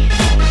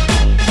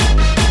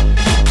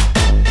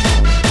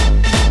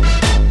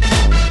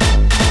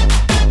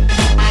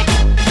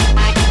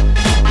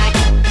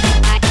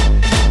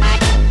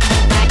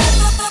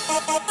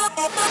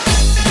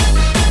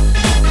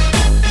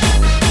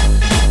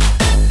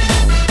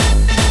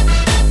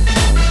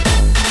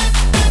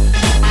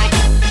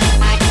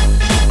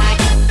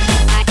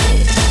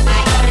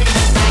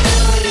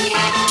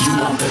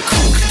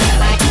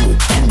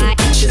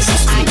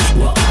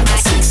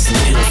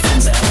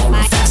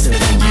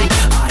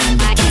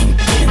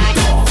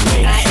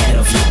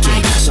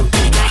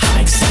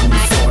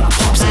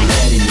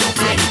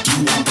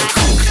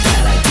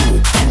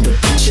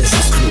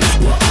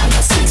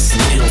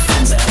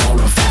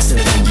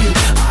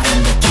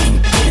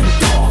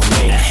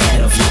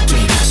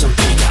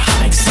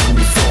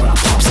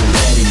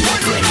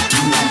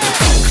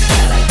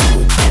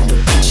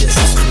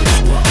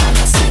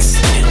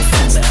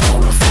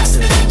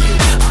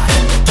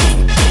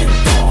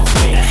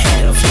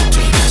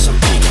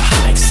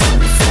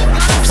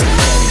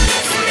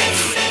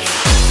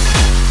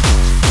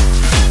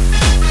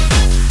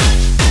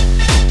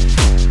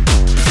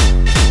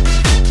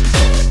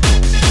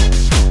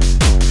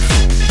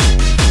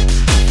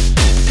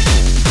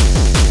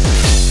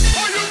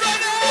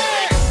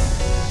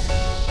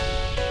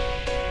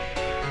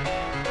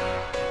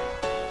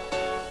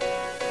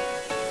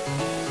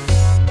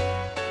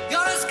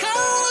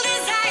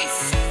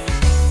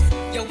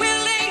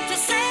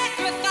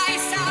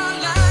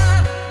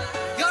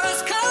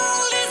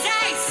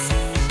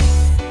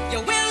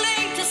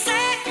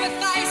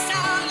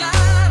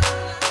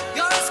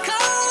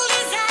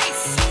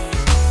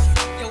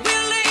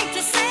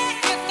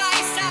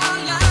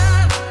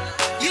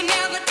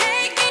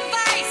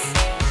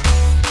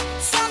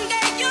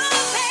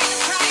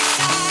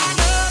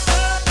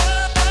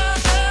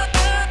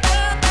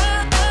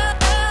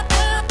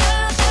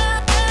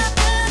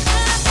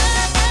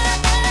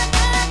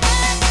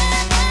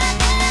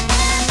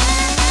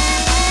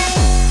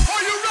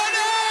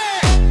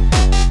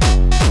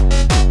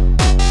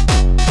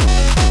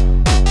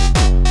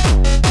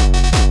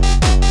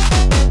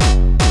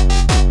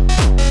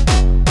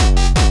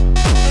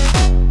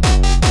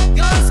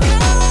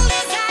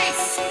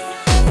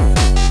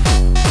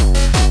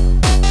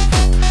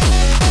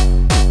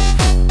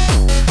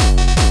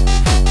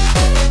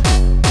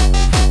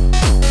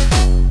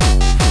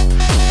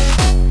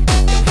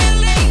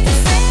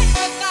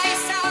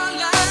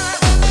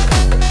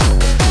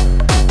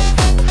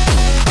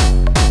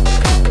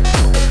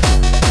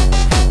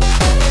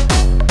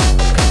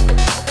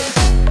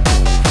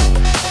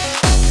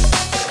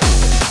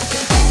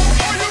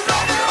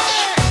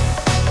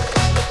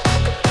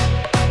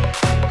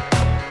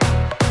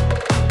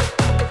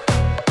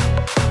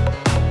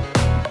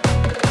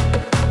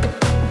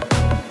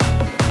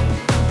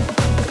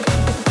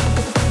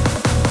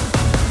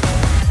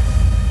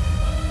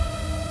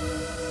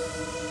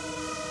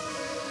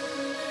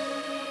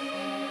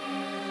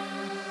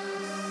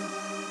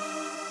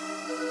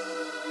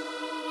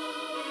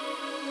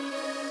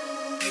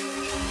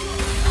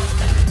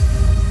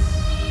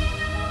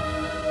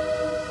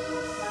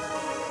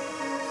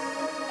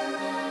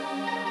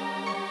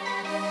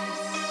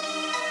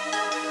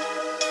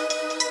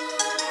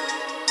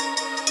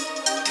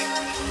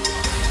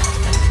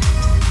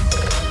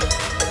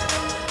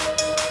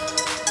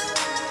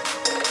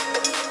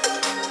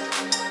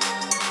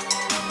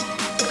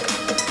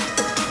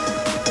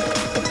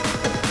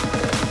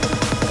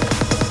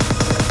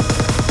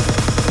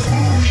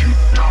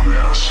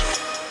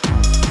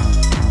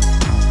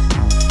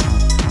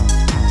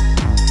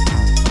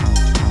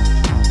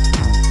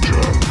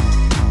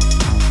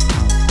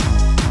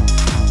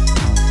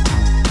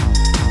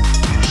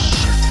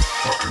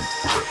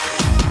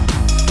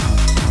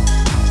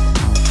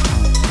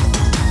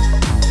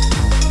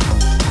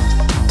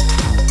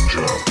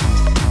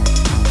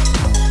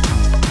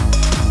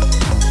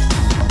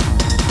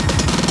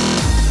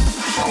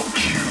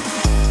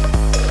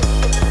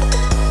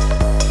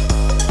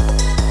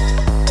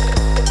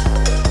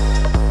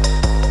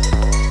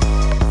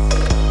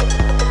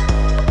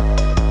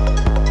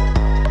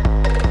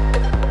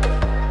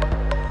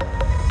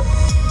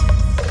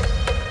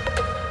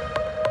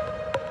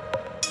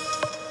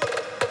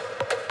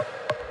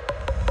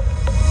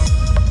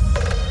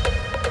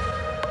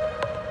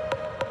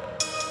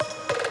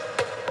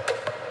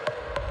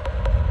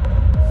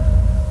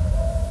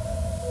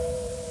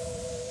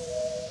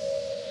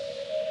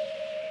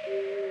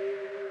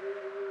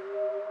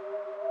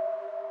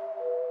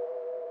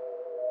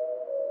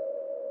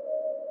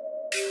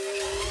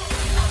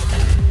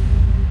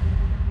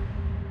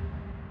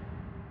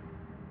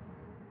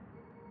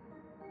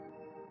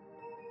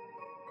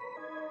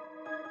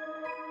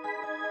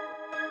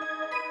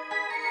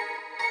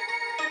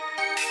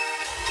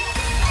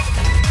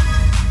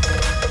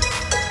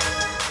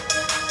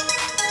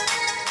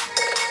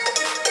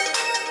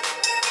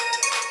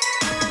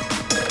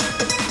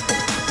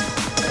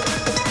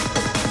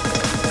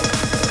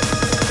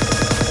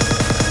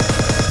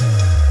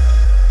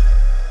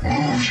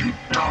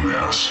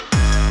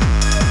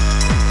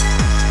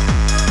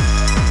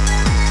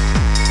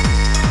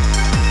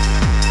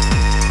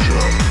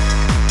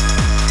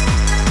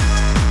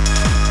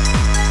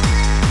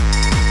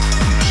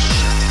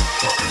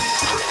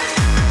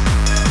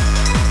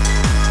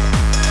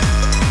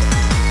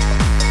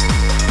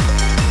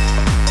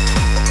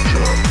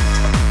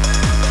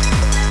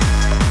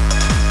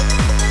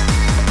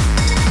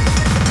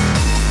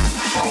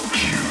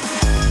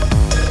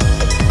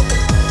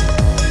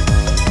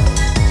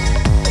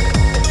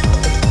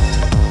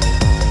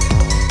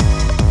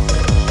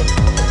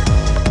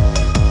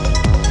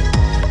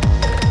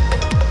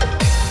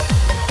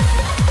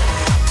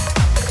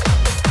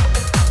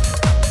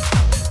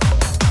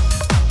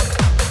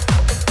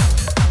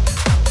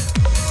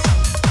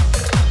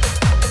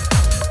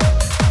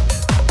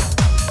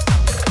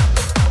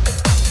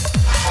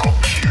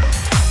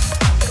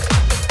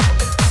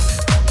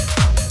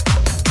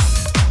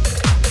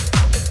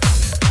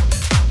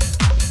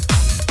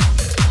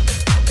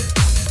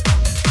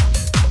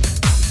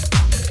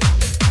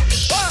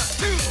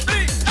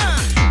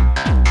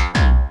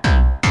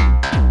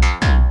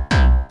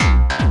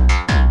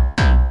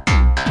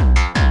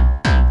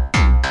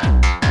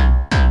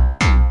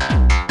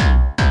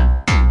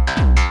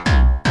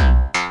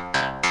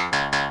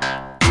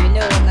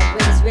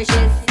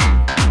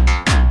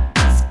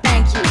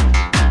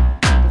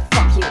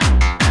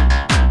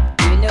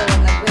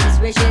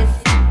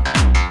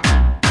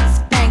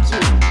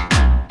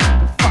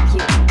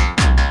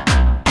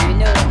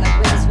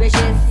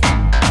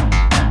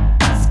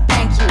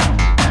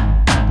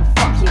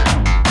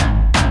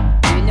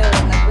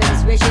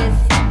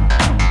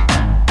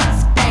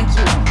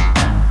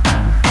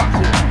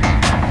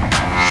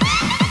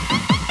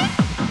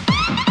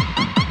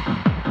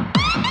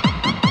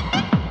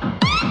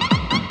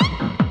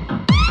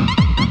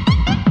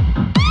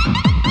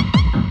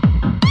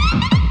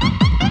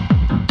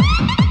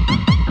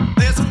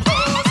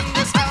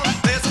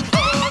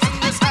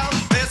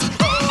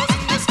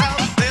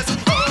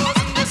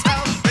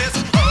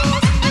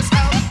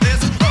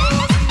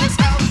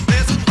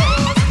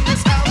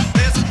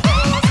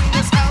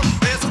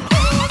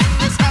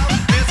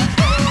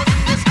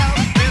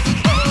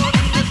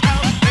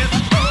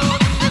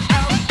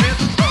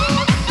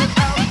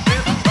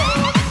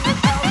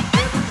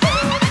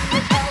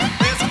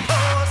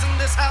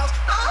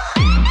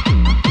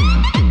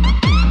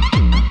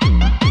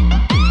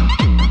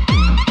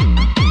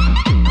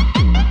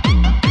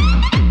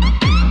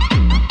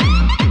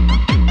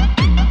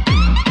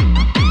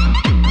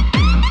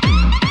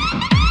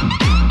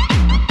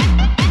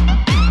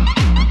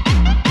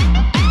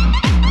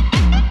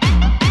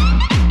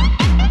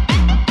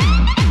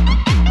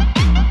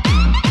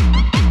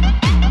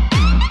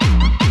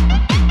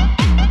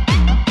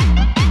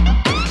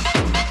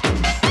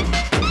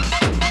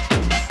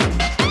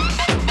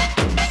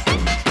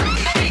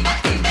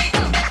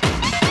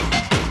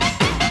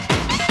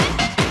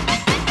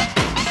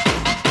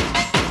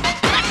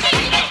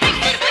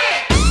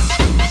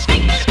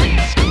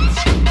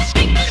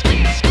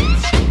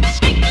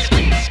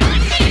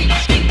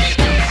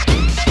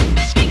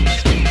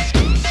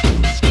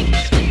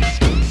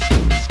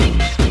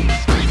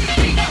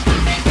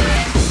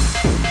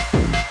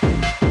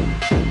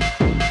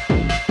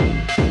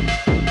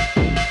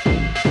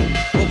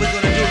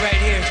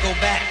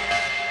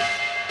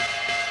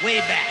 way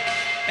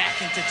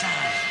back into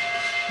time.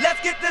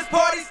 Let's get this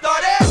party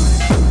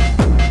started.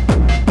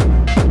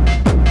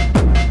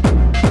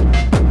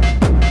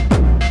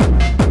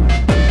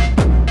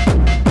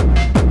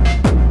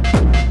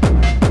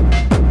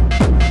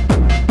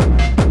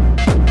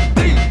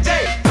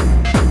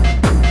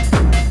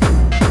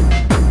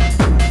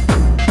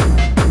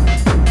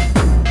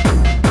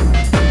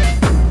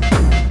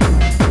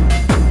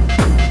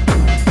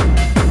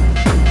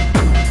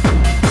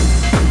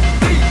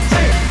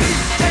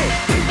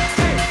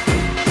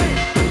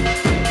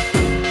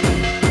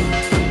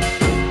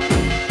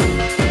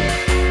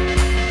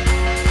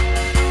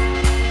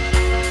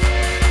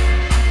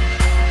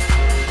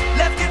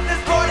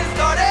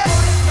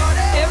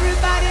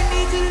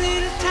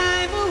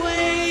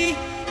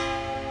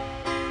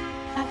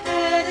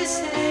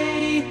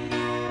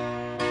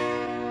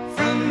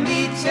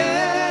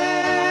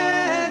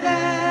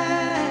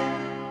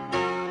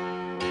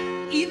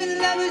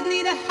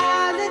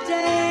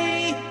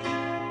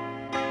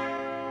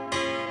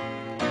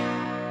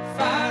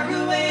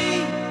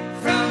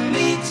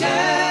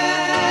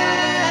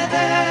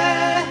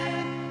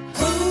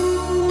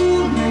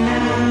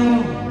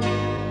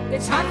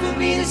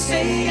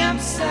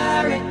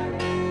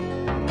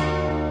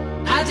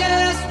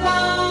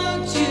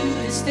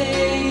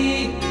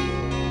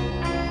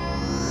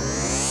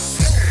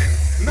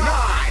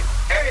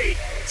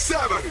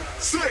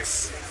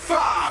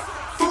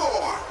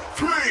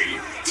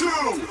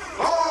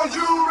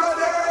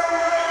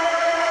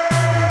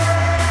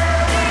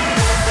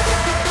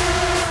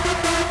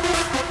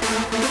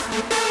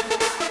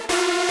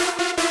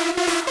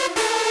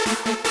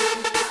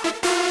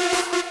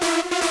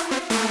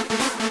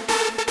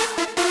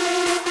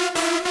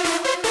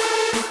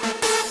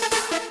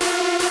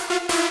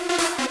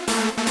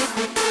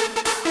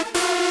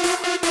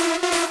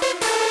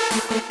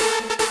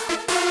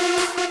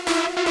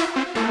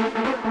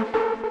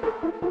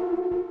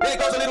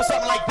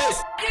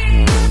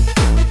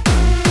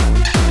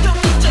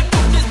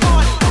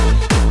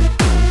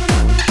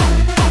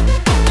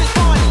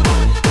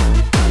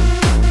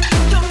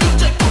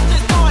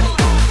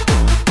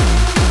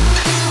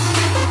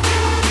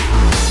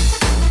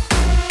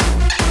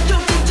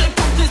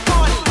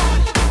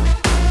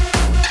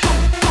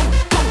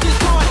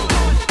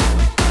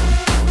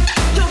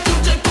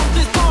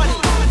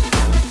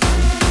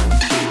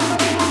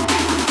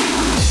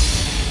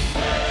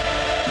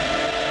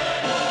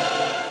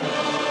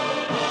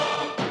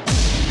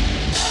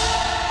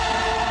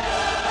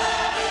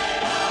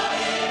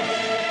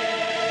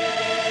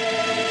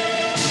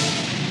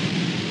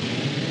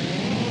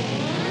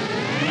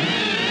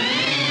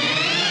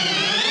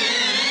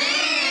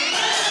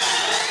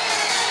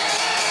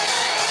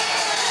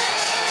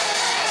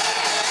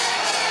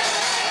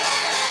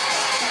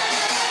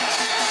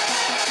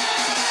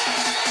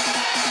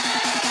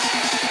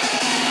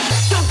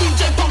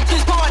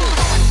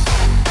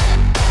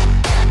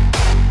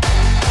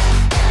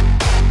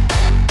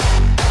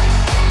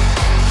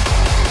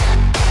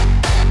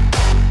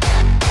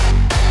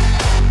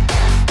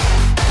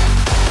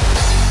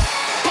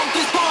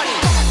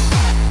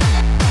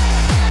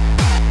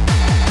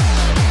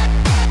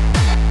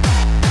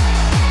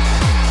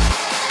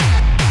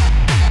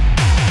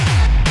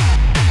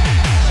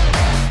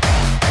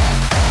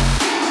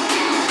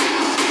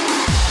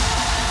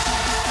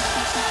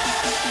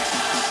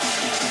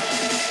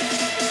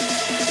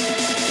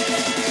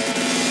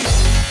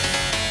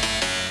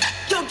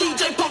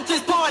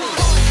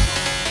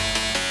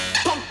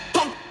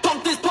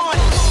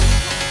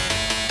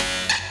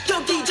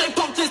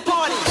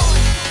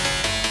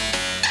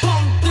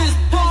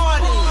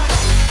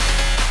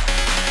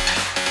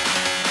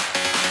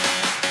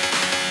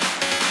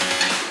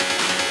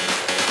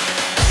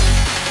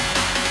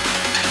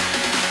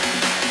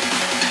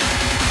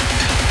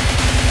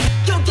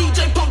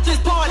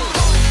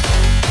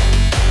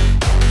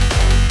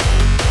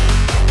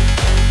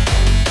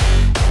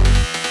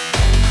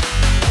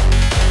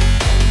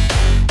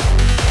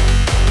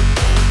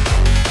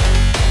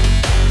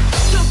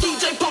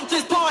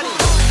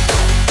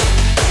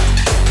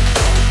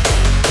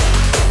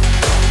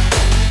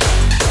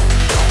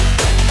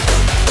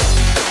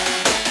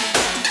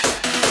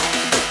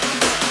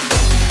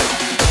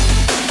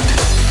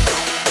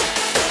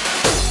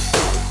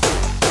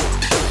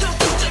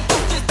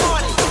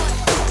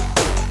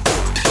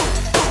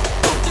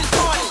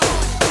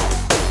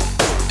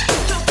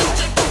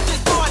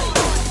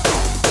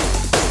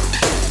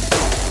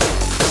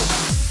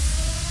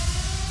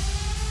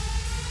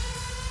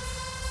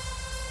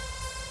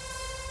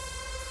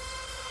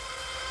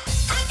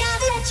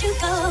 let you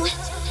go.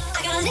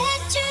 I gotta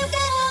let you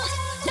go.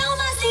 No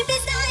more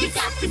sleepless nights. You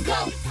got to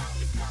go.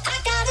 I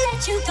gotta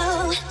let you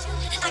go.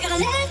 I gotta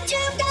let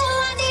you go.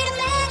 I need a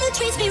man who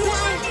treats me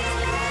right.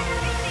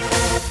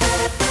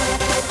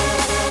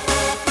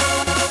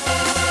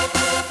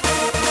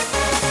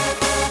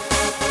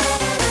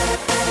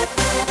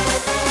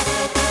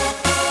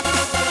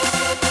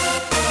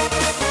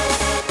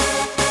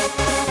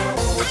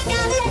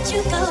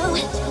 You go.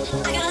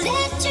 I gotta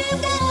let you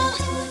go.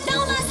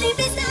 No more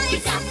sleepless nights. You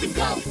got to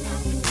go.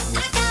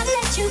 I gotta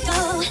let you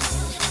go.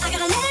 I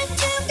gotta let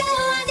you go.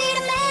 I need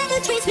a man who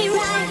treats me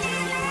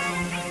right.